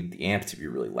 because he needed the amp to be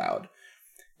really loud.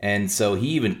 And so he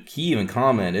even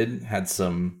commented, had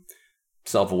some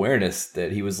self-awareness,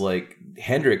 that he was like,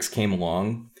 Hendrix came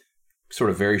along sort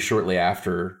of very shortly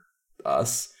after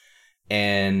us,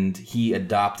 and he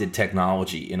adopted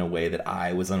technology in a way that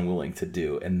I was unwilling to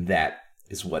do. And that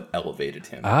is what elevated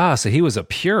him. So he was a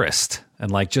purist and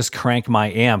like just crank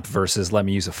my amp versus let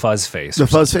me use a fuzz face. The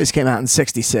fuzz face came out in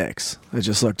 66. I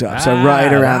just looked up. So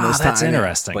right around this time. That's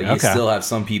interesting. But you still have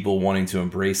some people wanting to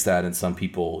embrace that and some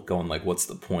people going like, what's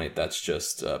the point? That's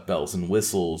just bells and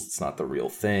whistles. It's not the real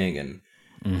thing. And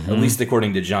at least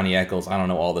according to Johnny Eccles, I don't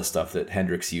know all the stuff that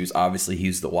Hendrix used. Obviously, he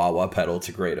used the wah-wah pedal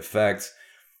to great effect.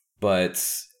 But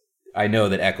I know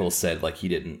that Eccles said like he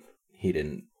didn't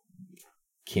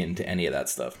kin to any of that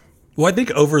stuff. Well, I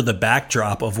think over the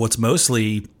backdrop of what's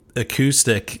mostly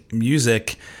acoustic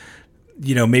music,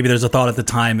 you know, maybe there's a thought at the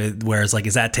time where it's like,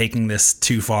 is that taking this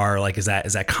too far? Like, is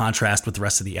that contrast with the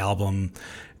rest of the album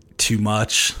too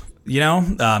much? You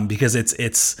know, because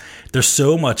it's there's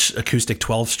so much acoustic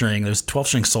 12-string. There's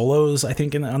 12-string solos, I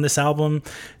think, on this album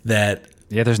that.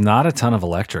 Yeah, there's not a ton of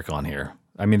electric on here.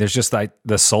 I mean, there's just like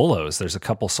the solos. There's a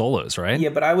couple solos, right? Yeah,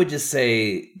 but I would just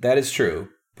say that is true.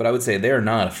 But I would say they're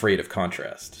not afraid of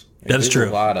contrast. That is true.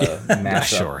 A lot of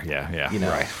mash Sure, yeah. You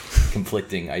know,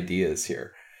 conflicting ideas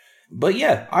here. But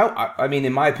yeah, I mean,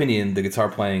 in my opinion, the guitar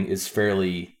playing is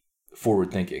fairly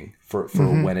forward-thinking for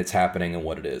when it's happening and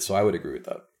what it is. So I would agree with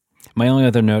that. My only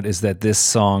other note is that this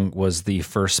song was the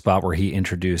first spot where he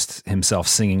introduced himself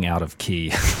singing out of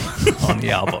key on the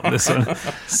album. This one,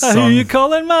 I hear you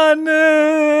calling my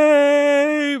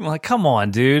name. I'm like, come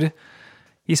on, dude.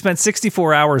 You spent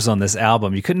 64 hours on this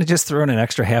album. You couldn't have just thrown an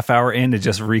extra half hour in to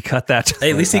just recut that.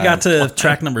 Hey, at least he got to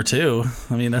track number 2.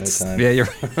 I mean, that's yeah.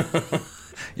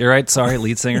 You're right. Sorry,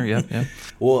 lead singer. Yep.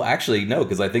 Well, actually, no,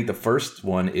 because I think the first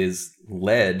one is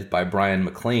led by Brian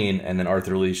McLean, and then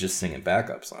Arthur Lee's just singing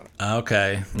backups on it.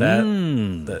 Okay.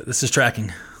 This is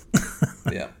tracking.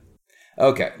 Yeah.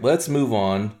 Okay, let's move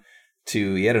on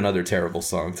to yet another terrible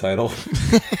song title.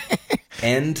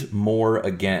 End More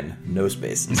Again. No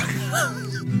spaces.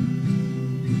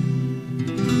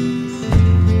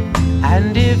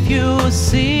 And if you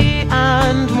see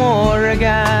and more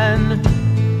again,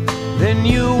 then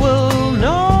you will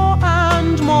know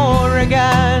and more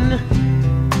again.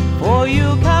 For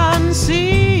you can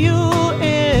see you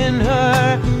in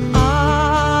her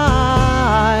eyes.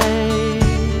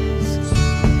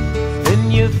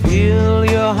 Then you feel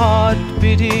your heart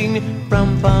beating,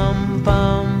 bum bum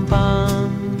bum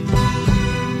bum.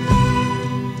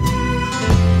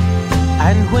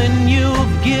 And when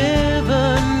you've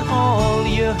given all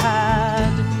you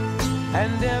had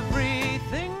and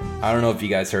everything. I don't know if you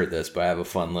guys heard this, but I have a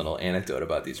fun little anecdote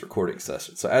about these recording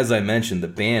sessions. So as I mentioned, the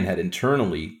band had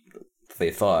internally, they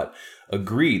thought,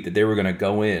 agreed that they were going to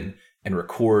go in and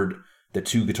record the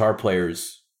 2 guitar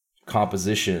players'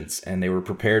 compositions, and they were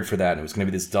prepared for that. And it was going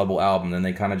to be this double album. Then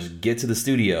they kind of just get to the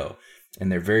studio,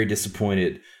 and they're very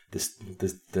disappointed.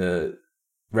 The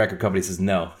record company says,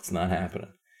 no, it's not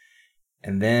happening.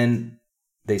 And then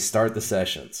they start the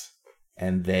sessions,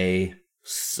 and they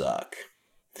suck.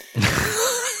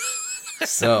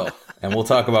 So, and we'll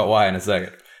talk about why in a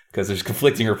second, because there's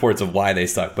conflicting reports of why they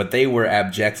suck, but they were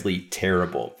abjectly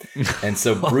terrible. And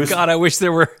so Bruce... God, I wish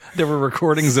there were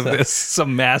recordings of this,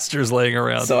 some masters laying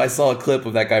around. So I saw a clip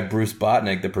of that guy, Bruce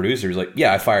Botnick, the producer, who's like,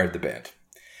 yeah, I fired the band.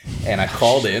 And I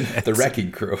called in the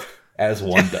Wrecking Crew, as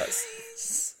one does.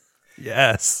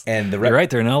 Yes. And you're right,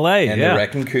 they're in L.A. And the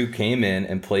Wrecking Crew came in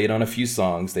and played on a few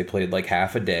songs. They played like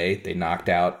half a day. They knocked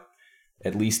out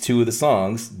at least 2 of the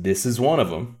songs. This is one of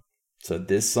them. So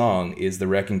this song is the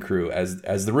Wrecking Crew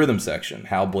as the rhythm section.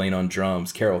 Hal Blaine on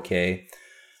drums, Carol Kay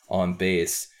on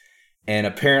bass. And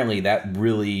apparently that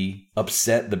really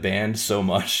upset the band so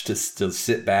much to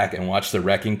sit back and watch the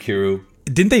Wrecking Crew.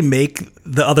 Didn't they make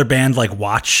the other band like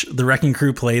watch the Wrecking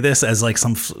Crew play this as like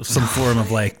some form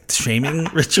of like shaming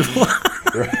ritual?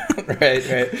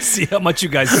 right. See how much you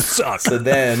guys suck. So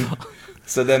then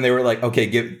they were like,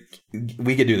 okay,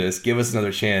 we could do this. Give us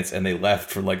another chance. And they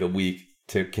left for like a week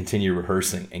to continue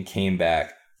rehearsing and came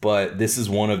back. But this is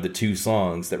one of the 2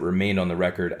 songs that remained on the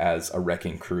record as a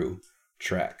Wrecking Crew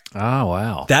track. Oh,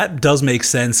 wow. That does make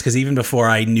sense, because even before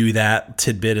I knew that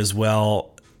tidbit as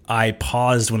well, I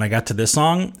paused when I got to this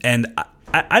song, and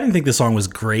I didn't think this song was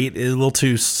great. It was a little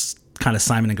too kind of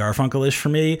Simon and Garfunkel-ish for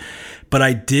me, but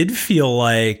I did feel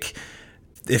like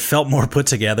it felt more put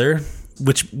together,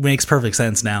 which makes perfect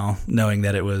sense now, knowing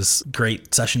that it was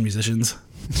great session musicians.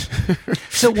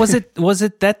 So was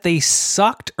it that they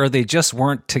sucked, or they just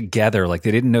weren't together, like they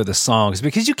didn't know the songs?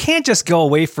 Because you can't just go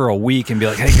away for a week and be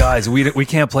like, hey guys, we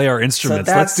can't play our instruments.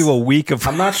 So let's do a week of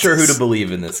I'm not sure who to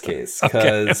believe in this case,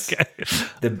 because okay.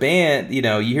 The band, you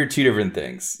hear 2 different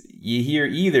things. You hear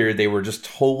either they were just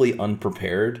totally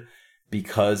unprepared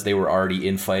because they were already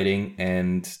infighting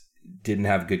and didn't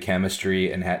have good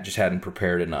chemistry and just hadn't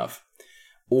prepared enough,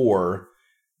 or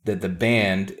that the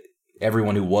band,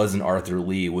 everyone who wasn't Arthur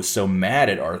Lee, was so mad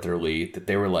at Arthur Lee that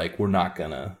they were like, we're not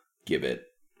going to give it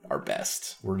our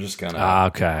best. We're just going to...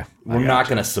 okay. We're not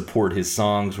going to support his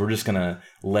songs. We're just going to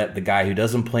let the guy who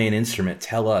doesn't play an instrument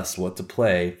tell us what to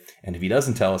play. And if he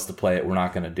doesn't tell us to play it, we're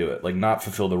not going to do it. Like, not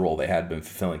fulfill the role they had been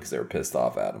fulfilling because they were pissed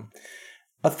off at him.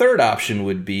 A third option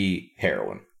would be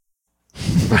heroin,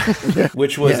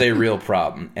 which was a real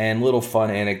problem. And little fun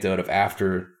anecdote of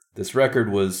after this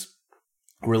record was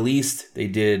released. They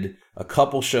did a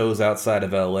couple shows outside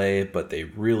of LA, but they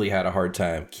really had a hard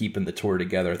time keeping the tour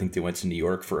together. I think they went to New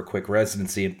York for a quick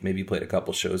residency and maybe played a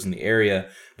couple shows in the area,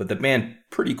 but the band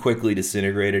pretty quickly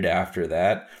disintegrated after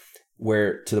that,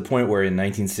 where to the point where in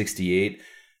 1968,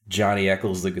 Johnny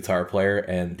Eccles, the guitar player,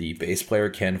 and the bass player,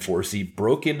 Ken Forsey,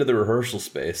 broke into the rehearsal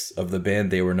space of the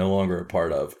band they were no longer a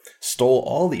part of, stole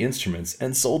all the instruments,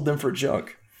 and sold them for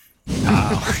junk.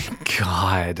 Oh,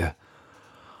 God.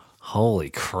 Holy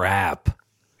crap.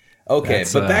 Okay,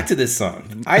 but back to this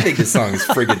song. I think this song is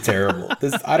friggin' terrible.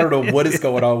 I don't know what is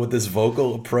going on with this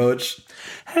vocal approach.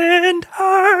 And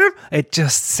arm. It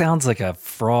just sounds like a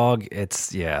frog.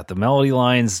 The melody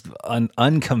line's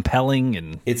uncompelling.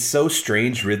 And it's so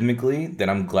strange rhythmically that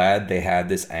I'm glad they had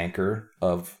this anchor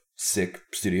of sick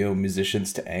studio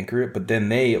musicians to anchor it. But then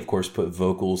they, of course, put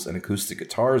vocals and acoustic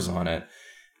guitars on it.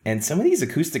 And some of these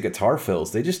acoustic guitar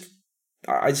fills, it's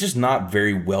just not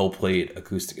very well played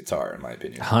acoustic guitar, in my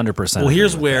opinion. 100%. Well,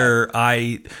 here's where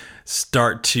I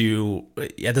start to,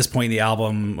 at this point in the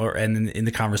album and in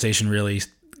the conversation, really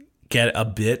get a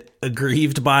bit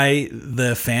aggrieved by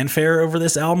the fanfare over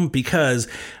this album, because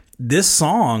this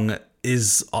song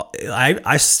is,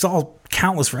 I saw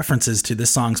countless references to this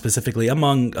song specifically,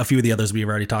 among a few of the others we've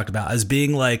already talked about, as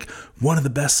being like one of the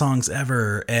best songs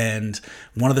ever and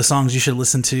one of the songs you should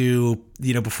listen to,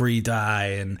 before you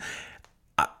die. And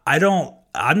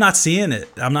I'm not seeing it.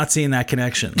 I'm not seeing that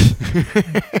connection.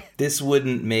 This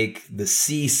wouldn't make the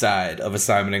C side of a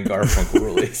Simon and Garfunkel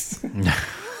release.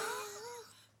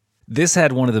 This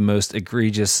had one of the most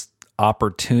egregious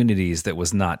opportunities that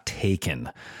was not taken.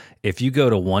 If you go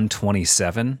to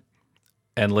 127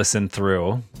 and listen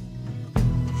through.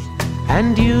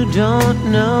 And you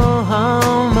don't know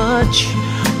how much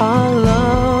I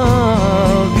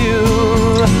love you.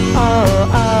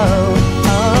 Oh, oh,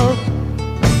 oh.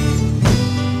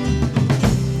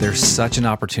 There's such an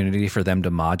opportunity for them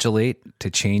to modulate, to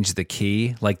change the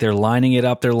key. Like they're lining it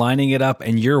up,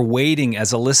 and you're waiting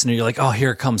as a listener. You're like, oh,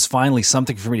 here it comes finally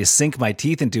something for me to sink my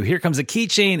teeth into. Here comes a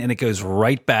keychain, and it goes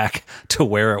right back to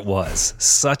where it was.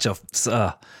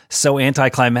 So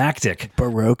anticlimactic.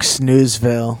 Baroque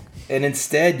snoozeville. And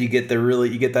instead you get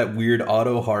that weird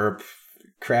auto harp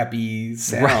crappy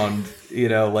sound,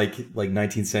 like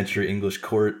 19th century English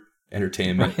court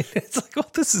entertainment. Right. It's like, well,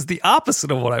 this is the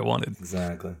opposite of what I wanted.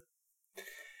 Exactly.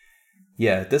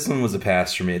 Yeah, this one was a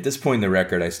pass for me. At this point in the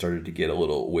record, I started to get a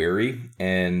little wary,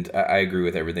 and I agree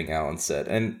with everything Alan said.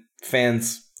 And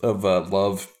fans of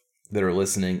Love that are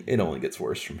listening, it only gets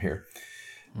worse from here.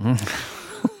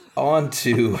 On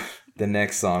to the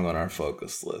next song on our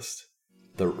focus list,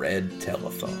 The Red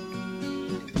Telephone.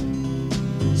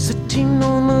 Sitting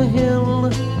on a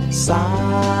hillside,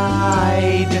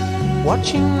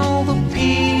 watching all the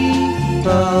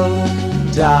people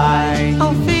die.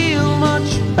 I'll feel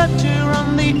much better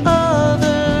on the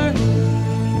other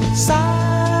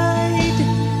side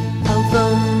of the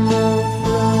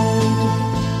ride.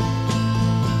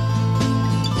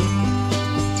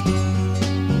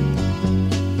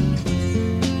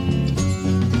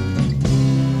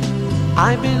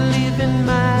 I believe in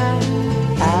magic.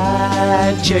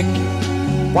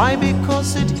 Why?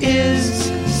 Because it is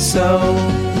so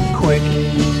quick.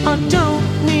 I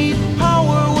don't need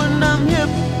power when I'm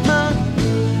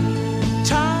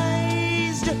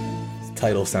hypnotized. This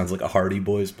title sounds like a Hardy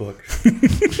Boys book.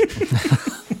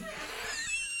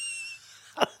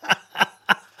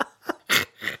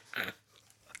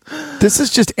 This is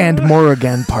just And More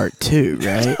Again Part 2,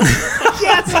 right?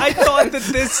 Yes, I thought that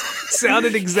this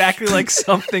sounded exactly like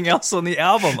something else on the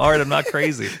album. All right, I'm not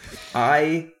crazy.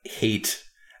 I hate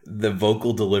the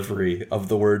vocal delivery of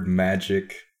the word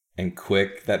magic and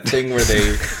quick. That thing where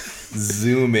they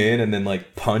zoom in and then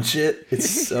punch it.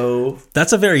 It's so...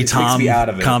 That's a very Tom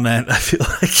comment, I feel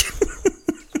like.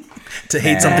 To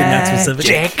hate something that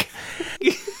specific.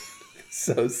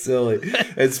 So silly.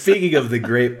 And speaking of the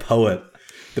great poet,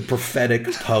 the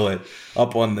prophetic poet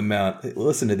up on the mount,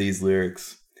 listen to these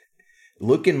lyrics.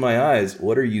 Look in my eyes,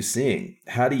 what are you seeing?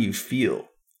 How do you feel?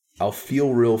 I'll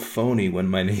feel real phony when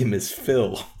my name is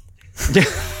Phil.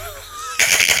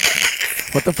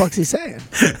 What the fuck's he saying?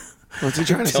 What's he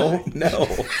trying to say? Don't know.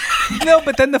 No,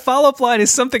 but then the follow-up line is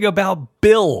something about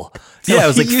Bill. Yeah, it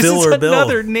was like Phil or Bill.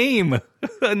 Another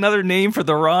name for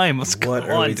the rhyme. What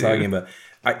are we talking about?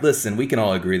 Listen, we can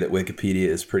all agree that Wikipedia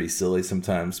is pretty silly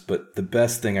sometimes, but the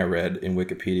best thing I read in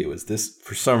Wikipedia was this.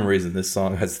 For some reason, this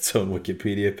song has its own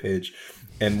Wikipedia page,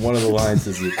 and one of the lines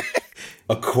is that,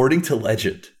 according to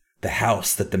legend, the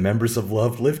house that the members of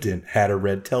Love lived in had a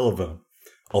red telephone,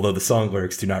 although the song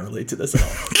lyrics do not relate to this at all.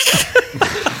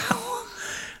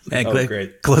 Man,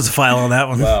 great. Close the file on that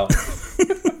one. Wow.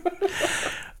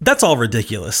 That's all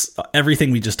ridiculous.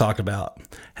 Everything we just talked about.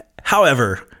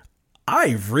 However,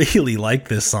 I really like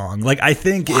this song. Like, I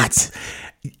think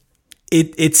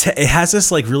it has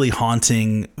this like really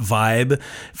haunting vibe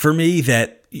for me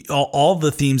that all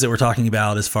the themes that we're talking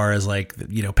about as far as like,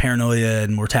 you know, paranoia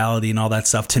and mortality and all that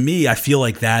stuff, to me, I feel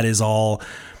like that is all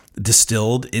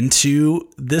distilled into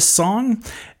this song.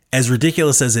 As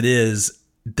ridiculous as it is,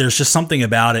 there's just something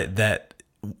about it that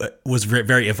was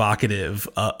very evocative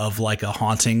of like a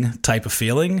haunting type of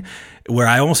feeling, where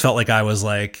I almost felt like I was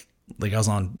like I was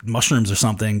on mushrooms or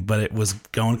something, but it was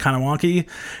going kind of wonky.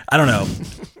 I don't know.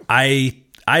 I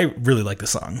really like this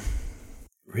song.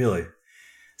 Really?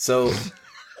 So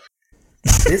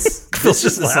this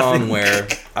is the song where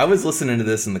I was listening to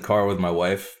this in the car with my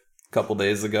wife a couple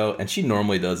days ago, and she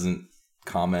normally doesn't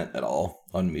comment at all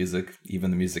on music,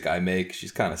 even the music I make. She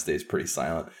kind of stays pretty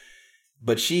silent.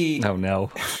 But oh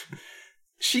no,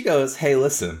 she goes, "Hey,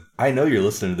 listen, I know you're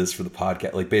listening to this for the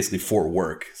podcast, like basically for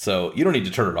work, so you don't need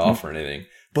to turn it off or anything.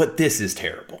 But this is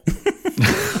terrible."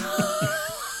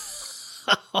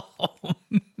 Oh,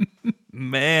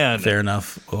 man, fair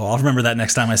enough. Well, I'll remember that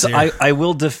next time I see her.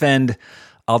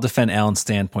 I'll defend Alan's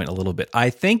standpoint a little bit. I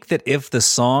think that if the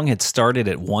song had started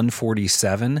at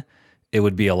 147, it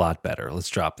would be a lot better. Let's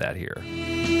drop that here.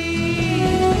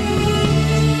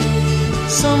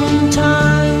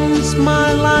 Sometimes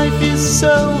my life is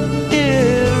so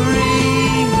eerie,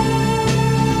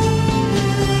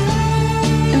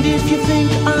 and if you think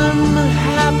I'm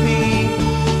happy,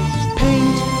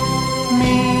 paint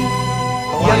me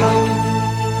yellow.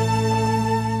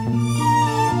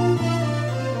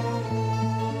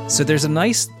 So there's a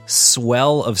nice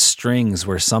swell of strings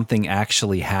where something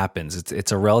actually happens.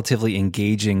 It's a relatively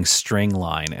engaging string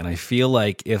line, and I feel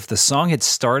like if the song had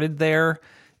started there,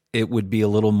 it would be a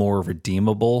little more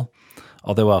redeemable.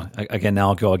 Although, again, now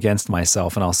I'll go against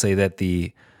myself and I'll say that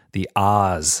the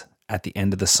ahs at the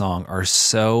end of the song are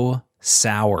so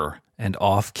sour and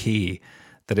off key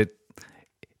that it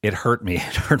hurt me. It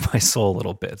hurt my soul a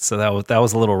little bit. So that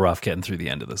was a little rough getting through the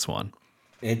end of this one.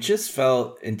 It just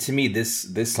felt, and to me,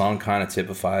 this song kind of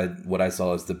typified what I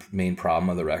saw as the main problem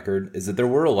of the record, is that there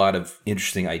were a lot of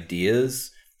interesting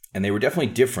ideas, and they were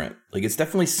definitely different. Like, it's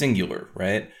definitely singular,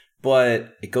 right?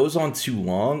 But it goes on too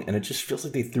long, and it just feels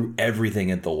like they threw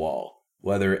everything at the wall,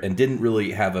 and didn't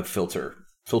really have a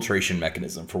filtration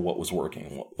mechanism for what was working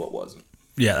and what wasn't.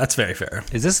 Yeah, that's very fair.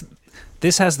 Is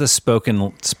this has the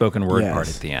spoken word part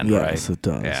at the end, right? Yes, it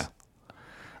does. Yeah.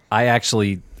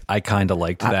 I kind of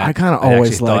liked that. I kind of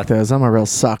always like those. I'm a real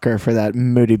sucker for that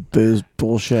moody booze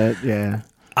bullshit. Yeah.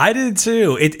 I did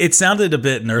too. It sounded a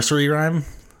bit nursery rhyme.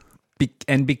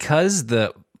 And because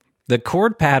the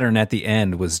chord pattern at the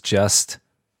end was just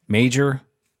major,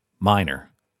 minor.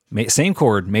 Same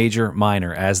chord, major,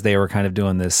 minor, as they were kind of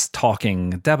doing this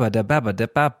talking, which I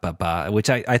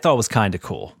thought was kind of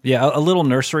cool. Yeah, a little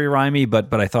nursery rhymey,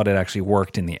 but I thought it actually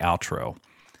worked in the outro.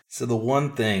 So the one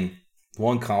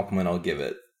compliment I'll give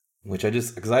it,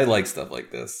 because I like stuff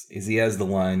like this, is he has the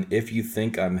line, "If you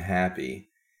think I'm happy,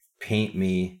 paint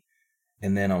me,"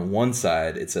 and then on one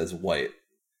side it says white,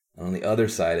 and on the other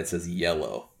side it says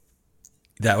yellow.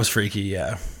 That was freaky,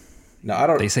 yeah.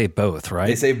 No, They say both, right?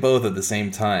 They say both at the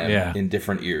same time in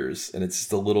different ears, and it's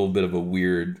just a little bit of a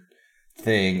weird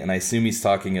thing. And I assume he's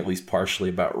talking at least partially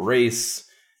about race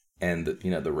and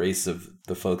the race of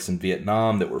the folks in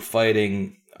Vietnam that were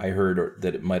fighting. I heard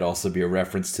that it might also be a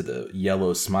reference to the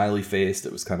yellow smiley face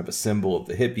that was kind of a symbol of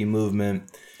the hippie movement.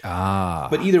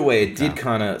 But either way, it did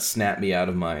kind of snap me out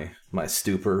of my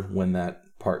stupor when that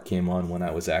part came on, when I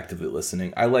was actively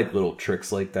listening. I like little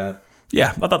tricks like that.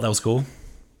 Yeah, I thought that was cool.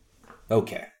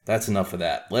 Okay, that's enough of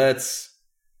that. Let's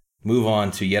move on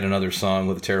to yet another song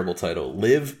with a terrible title,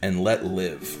 Live and Let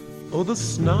Live. Oh, the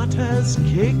snot has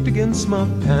caked against my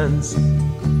pants.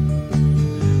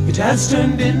 It has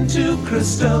turned into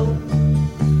crystal.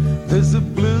 There's a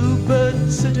bluebird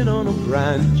sitting on a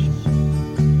branch.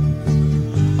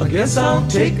 I guess I'll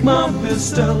take my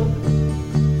pistol.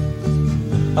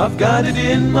 I've got it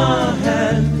in my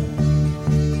hand,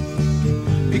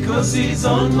 because he's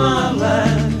on my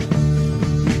land.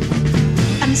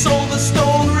 And so the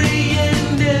story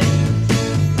ended.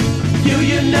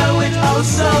 You know it oh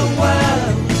so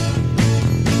well.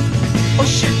 Or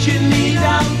should you need,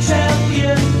 I'll tell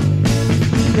you.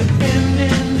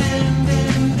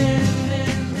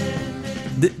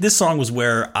 This song was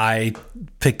where I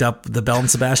picked up the Belle and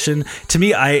Sebastian. To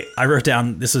me, I wrote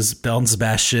down, this is Belle and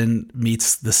Sebastian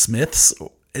meets the Smiths,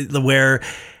 where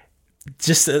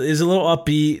just is a little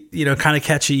upbeat, kind of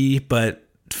catchy, but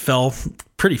fell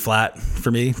pretty flat for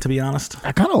me, to be honest.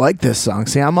 I kind of like this song.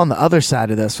 See, I'm on the other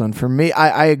side of this one. For me,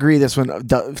 I agree. This one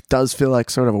does feel like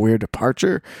sort of a weird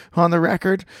departure on the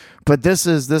record, but this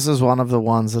is one of the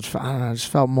ones that, I don't know,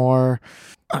 just felt more,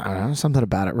 I don't know, something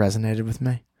about it resonated with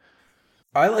me.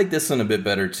 I like this one a bit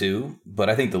better too, but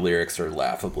I think the lyrics are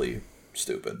laughably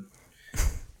stupid.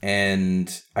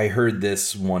 And I heard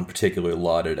this one particularly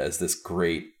lauded as this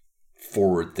great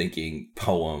forward-thinking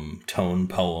tone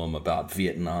poem about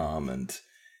Vietnam, and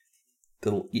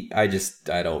I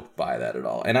don't buy that at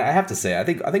all. And I have to say, I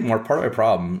think more part of my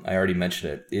problem, I already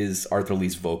mentioned it, is Arthur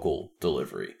Lee's vocal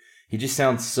delivery. He just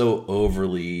sounds so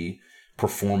overly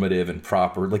performative and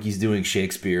proper, like he's doing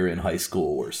Shakespeare in high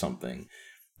school or something.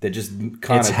 That just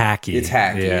kind of hacky. It's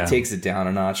hacky. Yeah. It takes it down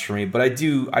a notch for me. But I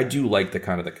do like the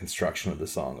kind of the construction of the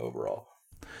song overall.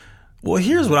 Well,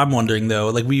 here's what I'm wondering though.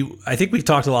 Like I think we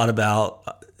talked a lot about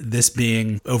this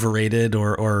being overrated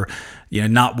or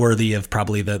not worthy of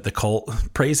probably the cult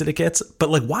praise that it gets.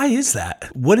 But like, why is that?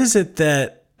 What is it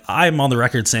that I'm on the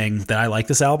record saying that I like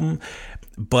this album,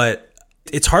 but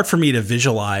it's hard for me to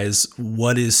visualize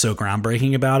what is so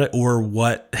groundbreaking about it or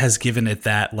what has given it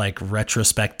that like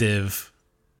retrospective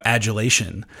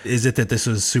adulation. Is it that this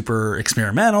was super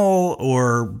experimental,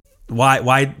 or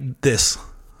why this?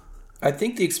 I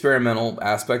think the experimental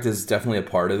aspect is definitely a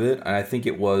part of it, and I think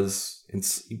it was.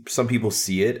 Some people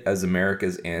see it as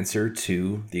America's answer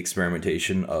to the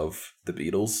experimentation of the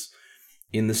Beatles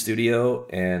in the studio,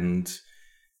 and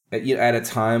at a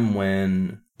time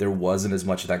when there wasn't as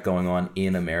much of that going on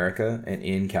in America and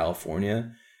in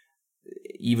California,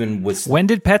 even with when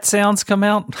did Pet Sounds come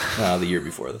out? The year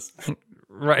before this.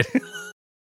 Right.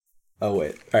 Oh,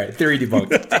 wait. All right. Theory debunked.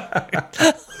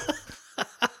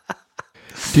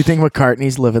 Do you think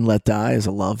McCartney's Live and Let Die is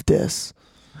a love diss?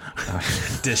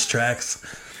 Diss tracks.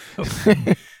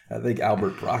 I think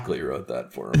Albert Broccoli wrote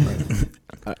that for him,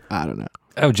 right? I don't know.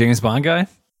 Oh, James Bond guy?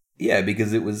 Yeah,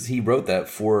 because he wrote that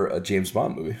for a James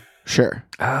Bond movie. Sure.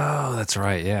 Oh, that's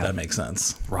right. Yeah. That makes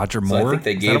sense. Roger So I Moore? think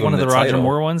they Is gave that one him of the the Roger title.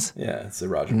 Moore ones? Yeah, it's the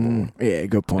Roger Moore. Yeah,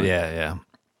 good point. Yeah.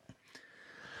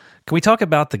 Can we talk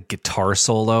about the guitar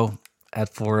solo at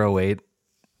 408?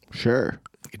 Sure.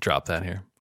 We could drop that here.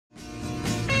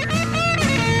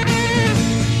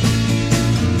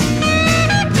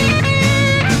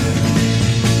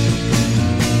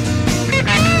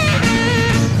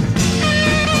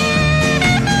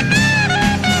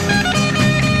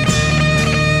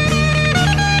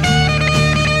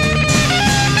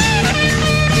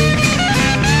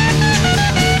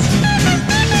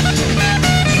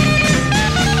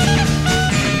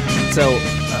 So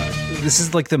this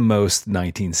is like the most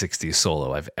 1960s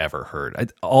solo I've ever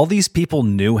heard. All these people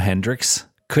knew Hendrix.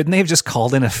 Couldn't they have just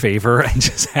called in a favor and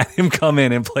just had him come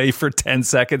in and play for 10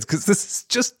 seconds? Because this is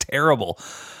just terrible.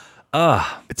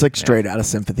 It's like straight out of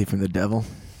Sympathy from the Devil.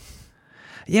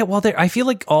 Yeah, well, I feel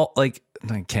like I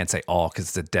can't say all because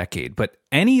it's a decade, but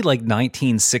any like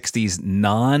 1960s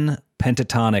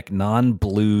non-pentatonic,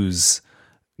 non-blues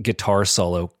guitar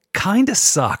solo kind of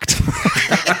sucked.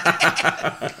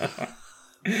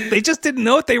 They just didn't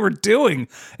know what they were doing.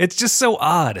 It's just so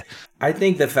odd. I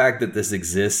think the fact that this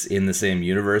exists in the same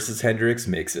universe as Hendrix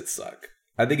makes it suck.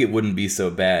 I think it wouldn't be so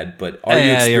bad, but Are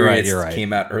You Experienced you're right.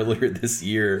 came out earlier this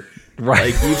year.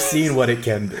 Right. Like, you've seen what it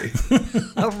can be.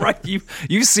 Right.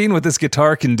 You've seen what this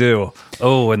guitar can do.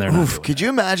 Oh, and they're not doing Could you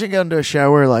imagine going to a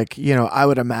show where, like, I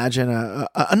would imagine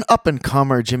an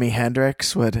up-and-comer Jimi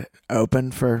Hendrix would open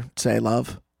for Say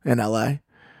Love in L.A.?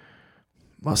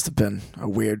 Must have been a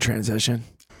weird transition.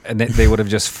 And they would have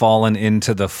just fallen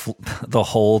into the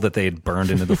hole that they had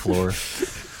burned into the floor.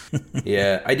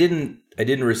 Yeah, I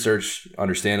didn't research,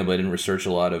 understandably, I didn't research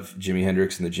a lot of Jimi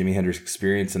Hendrix and the Jimi Hendrix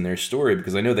Experience and their story,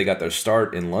 because I know they got their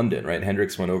start in London, right?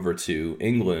 Hendrix went over to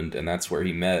England, and that's where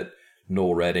he met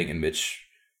Noel Redding and Mitch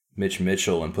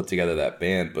Mitchell and put together that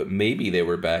band. But maybe they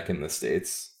were back in the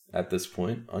States at this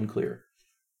point. Unclear.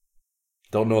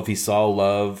 Don't know if he saw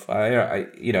Love.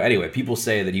 Anyway, people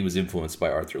say that he was influenced by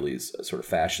Arthur Lee's sort of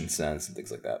fashion sense and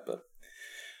things like that. But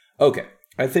okay,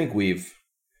 I think we've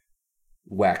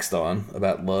waxed on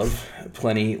about Love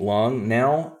plenty long.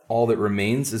 Now, all that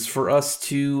remains is for us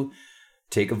to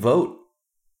take a vote.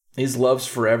 Is Love's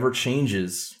Forever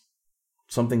Changes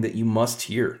something that you must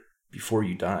hear before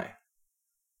you die?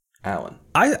 Alan.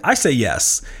 I say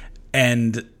yes.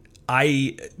 And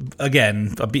I'm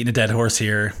beating a dead horse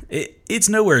here. It's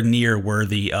nowhere near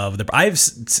worthy of the. I've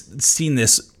seen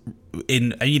this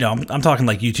in, I'm talking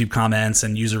like YouTube comments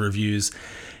and user reviews.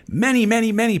 Many,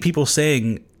 many, many people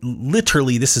saying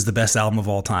literally this is the best album of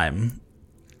all time.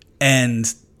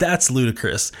 And that's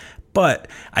ludicrous. But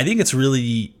I think it's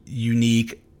really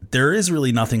unique there is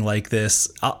really nothing like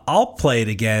this. I'll play it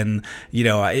again. You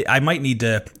know, I might need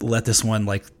to let this one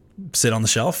like sit on the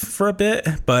shelf for a bit,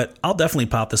 but I'll definitely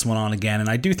pop this one on again. And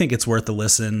I do think it's worth a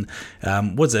listen.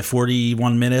 What's it,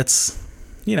 41 minutes?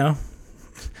 You know,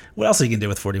 what else you can do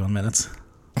with 41 minutes?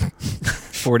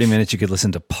 40 minutes, you could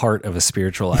listen to part of a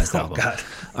spiritualized album. God.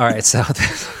 All right, so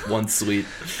One sweet.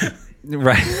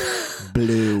 right.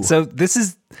 Blue. So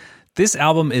this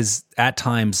album is at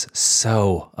times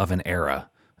so of an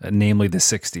era, namely the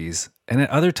 60s, and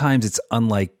at other times it's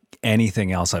unlike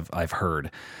anything else I've heard.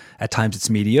 At times it's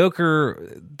mediocre.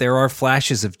 There are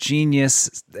flashes of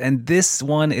genius, and this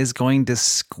one is going to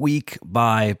squeak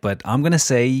by, but I'm going to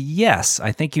say yes.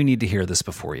 I think you need to hear this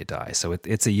before you die. So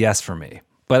it's a yes for me.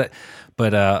 But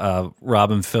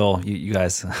Rob and Phil, you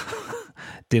guys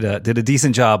did a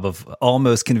decent job of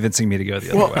almost convincing me to go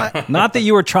the other way. Not that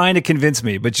you were trying to convince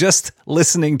me, but just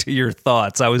listening to your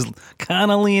thoughts. I was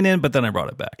kind of leaning, but then I brought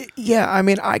it back. Yeah, I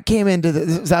mean, I came into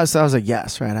this. That was a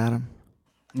yes, right, Adam?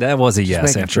 That was a yes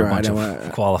making after sure a bunch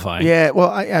of qualifying. Yeah, well,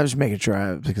 I was making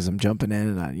sure because I'm jumping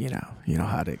in, and you know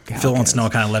how to. Phil wants to know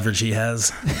what kind of leverage he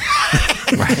has.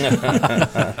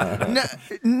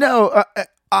 No,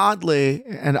 oddly,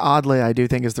 I do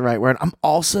think is the right word. I'm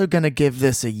also going to give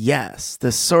this a yes.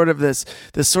 This sort of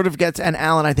gets, and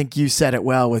Alan, I think you said it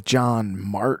well with John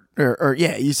Martin, or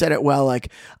yeah, you said it well.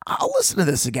 Like, I'll listen to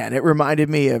this again. It reminded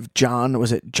me of John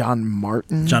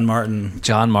Martin? John Martin.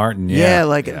 John Martin, yeah.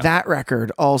 That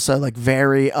record also like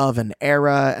very of an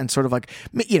era, and sort of like,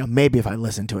 you know, maybe if I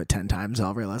listen to it 10 times,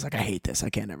 I'll realize like I hate this. I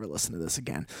can't ever listen to this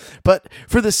again. But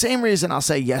for the same reason, I'll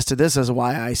say yes to this as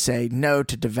why I say no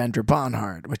to Devendra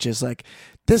Banhart, which is like,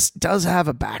 this does have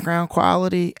a background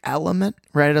quality element,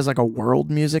 right? It has like a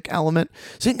world music element.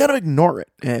 So you got to ignore it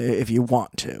if you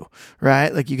want to,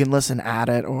 right? Like you can listen at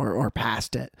it or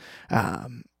past it.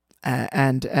 And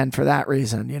for that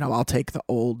reason, you know, I'll take the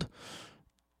old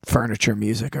furniture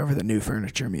music over the new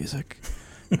furniture music.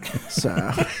 So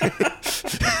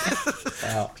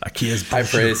Wow. IKEA's High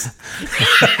praise.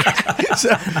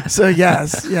 so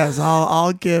yes,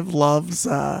 I'll give Love's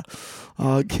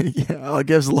I'll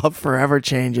give Love Forever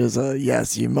Changes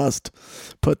yes, you must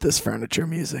put this furniture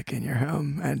music in your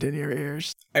home and in your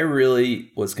ears. I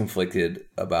really was conflicted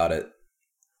about it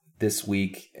this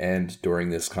week and during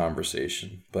this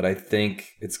conversation, but I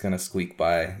think it's going to squeak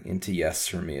by into yes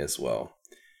for me as well.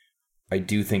 I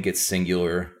do think it's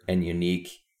singular and unique,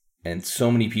 and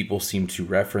so many people seem to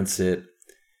reference it.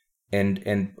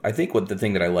 And I think the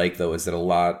thing that I like, though, is that a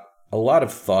lot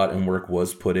of thought and work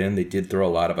was put in. They did throw a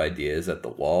lot of ideas at the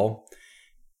wall.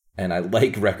 And I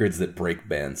like records that break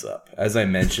bands up. As I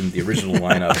mentioned, the original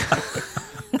lineup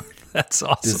That's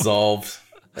awesome. dissolved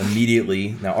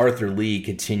immediately. Now, Arthur Lee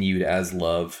continued as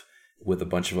Love with a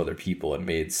bunch of other people and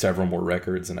made several more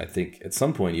records, and I think at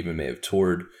some point even may have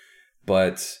toured.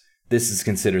 But this is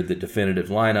considered the definitive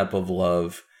lineup of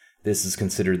Love. This is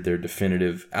considered their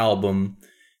definitive album.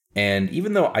 And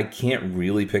even though I can't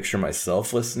really picture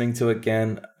myself listening to it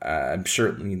again, I'm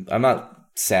not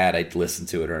sad I'd listen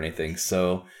to it or anything.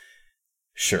 So,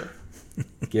 sure,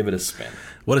 give it a spin.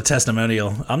 What a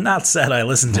testimonial. I'm not sad I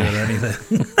listened to it or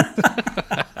anything.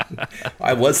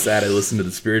 I was sad I listened to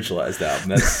the Spiritualized album.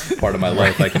 That's part of my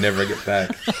life I can never get back.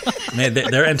 Man,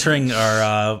 they're entering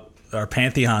our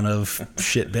pantheon of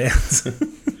shit bands.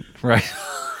 Right.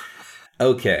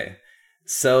 Okay,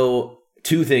 so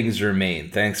 2 things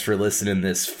remain. Thanks for listening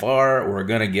this far. We're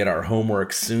going to get our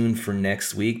homework soon for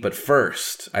next week. But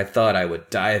first, I thought I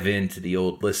would dive into the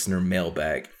old listener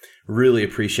mailbag. Really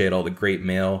appreciate all the great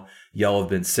mail y'all have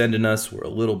been sending us. We're a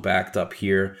little backed up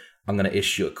here. I'm going to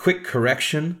issue a quick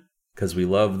correction because we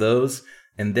love those.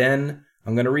 And then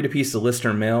I'm going to read a piece of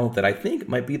listener mail that I think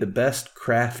might be the best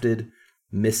crafted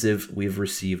missive we've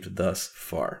received thus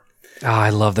far. Oh, I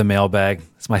love the mailbag.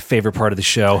 It's my favorite part of the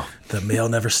show. The mail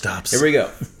never stops. Here we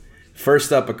go.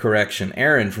 First up, a correction.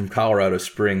 Aaron from Colorado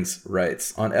Springs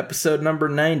writes, on episode number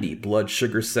 90, Blood,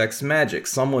 Sugar, Sex, Magic,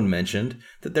 someone mentioned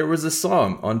that there was a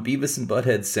song on Beavis and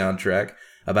Butthead's soundtrack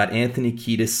about Anthony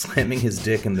Kiedis slamming his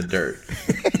dick in the dirt.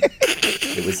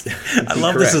 It was. I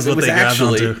love this is what they grabbed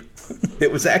onto.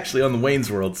 It was actually on the Wayne's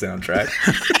World soundtrack.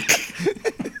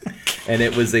 And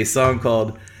it was a song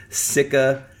called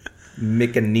Sicka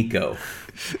Mechanico. I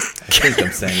think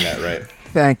I'm saying that right.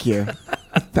 Thank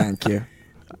you.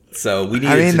 So we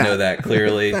needed to know that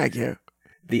clearly. Thank you.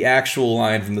 The actual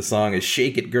line from the song is,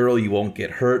 shake it, girl, you won't get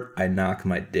hurt. I knock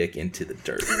my dick into the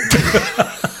dirt.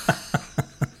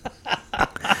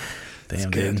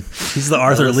 Damn, dude. He's the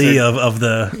Arthur Lee of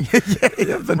the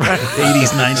 80s,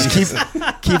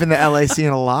 90s. Keeping the LA scene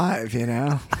alive, you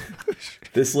know?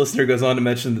 This listener goes on to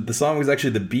mention that the song was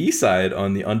actually the B-side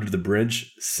on the Under the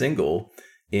Bridge single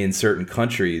in certain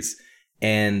countries,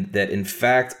 and that in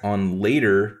fact on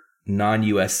later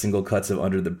non-US single cuts of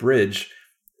Under the Bridge,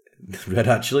 Red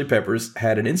Hot Chili Peppers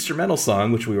had an instrumental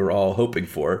song, which we were all hoping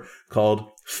for, called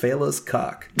Fela's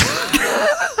Cock.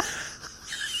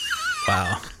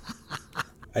 Wow.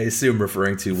 I assume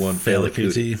referring to one Fela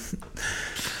Kuti.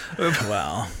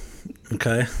 Wow.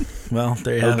 Okay. Well,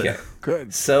 there you have it.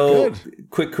 Good. So,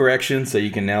 quick correction. So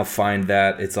you can now find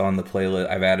that. It's on the playlist.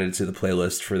 I've added it to the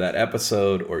playlist for that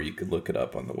episode, or you could look it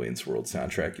up on the Wayne's World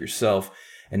soundtrack yourself.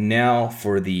 And now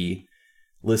for the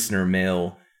listener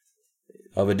mail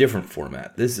of a different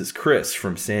format. This is Chris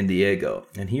from San Diego,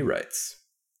 and he writes,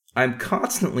 I'm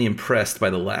constantly impressed by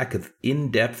the lack of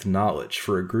in-depth knowledge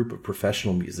for a group of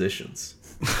professional musicians.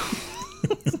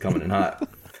 It's coming in hot.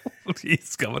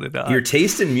 He's coming in hot. Your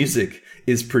taste in music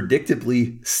is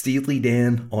predictably Steely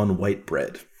Dan on white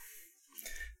bread.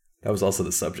 That was also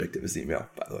the subject of his email,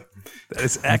 by the way.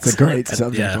 That's That's a great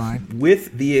subject line.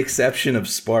 With the exception of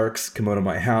Sparks, Come Out of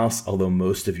My House, although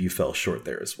most of you fell short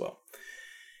there as well.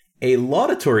 A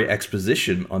laudatory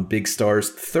exposition on Big Star's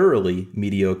thoroughly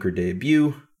mediocre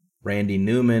debut, Randy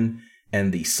Newman,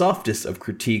 and the softest of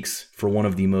critiques for one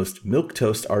of the most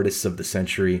milquetoast artists of the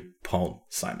century, Paul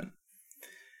Simon.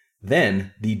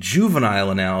 Then, the juvenile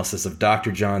analysis of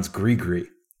Dr. John's Grigri,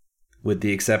 with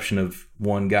the exception of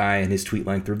one guy in his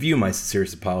tweet-length review, my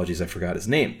sincerest apologies, I forgot his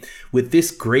name. With this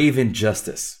grave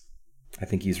injustice, I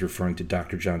think he's referring to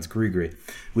Dr. John's Grigri.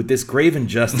 With this grave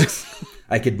injustice,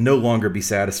 I could no longer be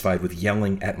satisfied with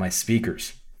yelling at my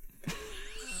speakers.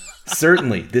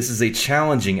 Certainly, this is a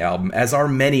challenging album, as are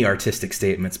many artistic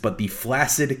statements, but the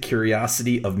flaccid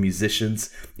curiosity of musicians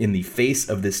in the face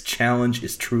of this challenge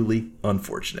is truly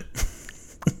unfortunate.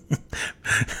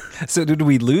 So did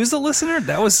we lose a listener?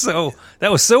 That was so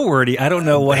wordy. I don't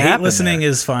know what happened. Listening there.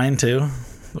 is fine too.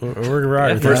 We're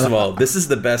right. First of all, this is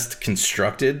the best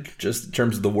constructed, just in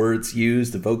terms of the words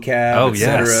used, the vocab,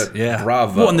 etc. Yes, yeah.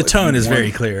 Bravo. Well, and the tone is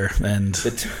very clear. And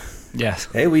Yes.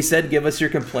 Hey, we said give us your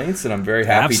complaints, and I'm very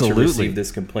happy to receive this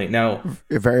complaint. Now,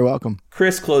 You're very welcome.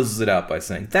 Chris closes it out by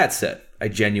saying, that said, I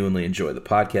genuinely enjoy the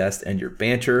podcast and your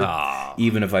banter,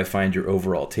 even if I find your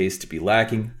overall taste to be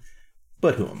lacking.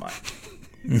 But who am I?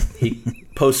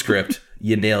 Postscript,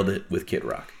 you nailed it with Kid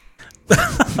Rock.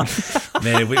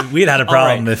 man, we'd had a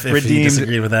problem if you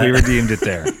disagreed with that. We redeemed it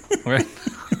there. Right.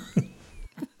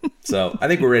 So I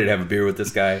think we're ready to have a beer with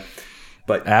this guy.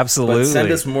 But Absolutely. But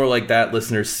send us more like that,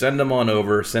 listeners. Send them on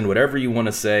over. Send whatever you want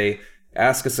to say.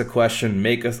 Ask us a question.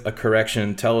 Make us a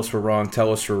correction. Tell us we're wrong.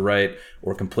 Tell us we're right.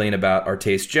 Or complain about our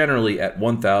taste generally at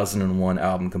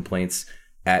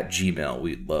 1001albumcomplaints@gmail.com.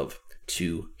 We'd love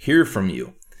to hear from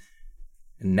you.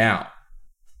 And now,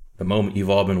 the moment you've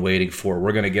all been waiting for.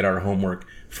 We're going to get our homework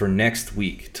for next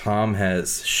week. Tom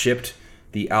has shipped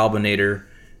the Albinator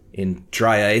in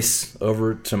dry ice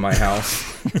over to my house.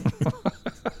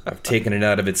 I've taken it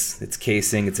out of its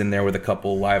casing. It's in there with a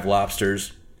couple live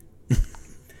lobsters.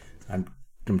 I'm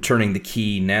turning the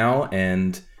key now,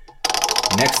 and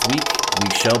next week we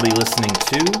shall be listening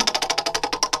to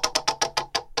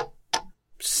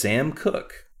Sam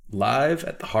Cooke live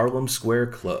at the Harlem Square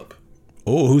Club.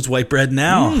 Oh, who's white bread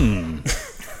now?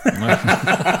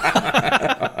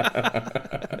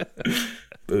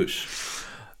 Boosh.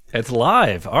 It's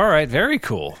live. All right. Very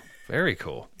cool. Very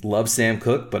cool. Love Sam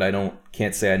Cooke, but I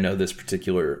can't say I know this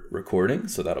particular recording,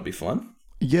 so that'll be fun.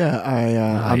 Yeah,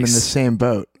 I'm in the Nice. same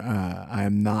boat.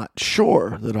 I'm not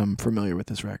sure that I'm familiar with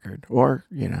this record, or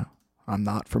I'm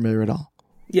not familiar at all.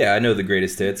 Yeah, I know the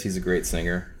greatest hits. He's a great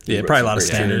singer. He Yeah, wrote probably a some lot of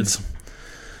great standards. tunes.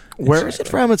 Where is it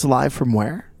from? It's live from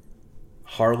where?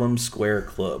 Harlem Square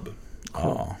Club.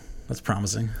 Oh, that's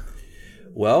promising.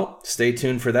 Well, stay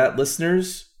tuned for that,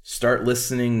 listeners. Start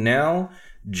listening now.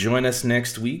 Join us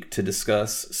next week to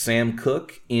discuss Sam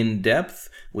Cooke in depth.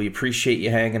 We appreciate you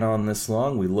hanging on this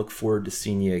long. We look forward to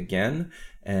seeing you again.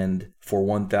 And for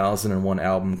 1001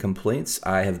 Album Complaints,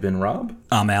 I have been Rob.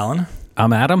 I'm Alan.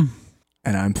 I'm Adam.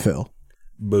 And I'm Phil.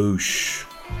 Boosh.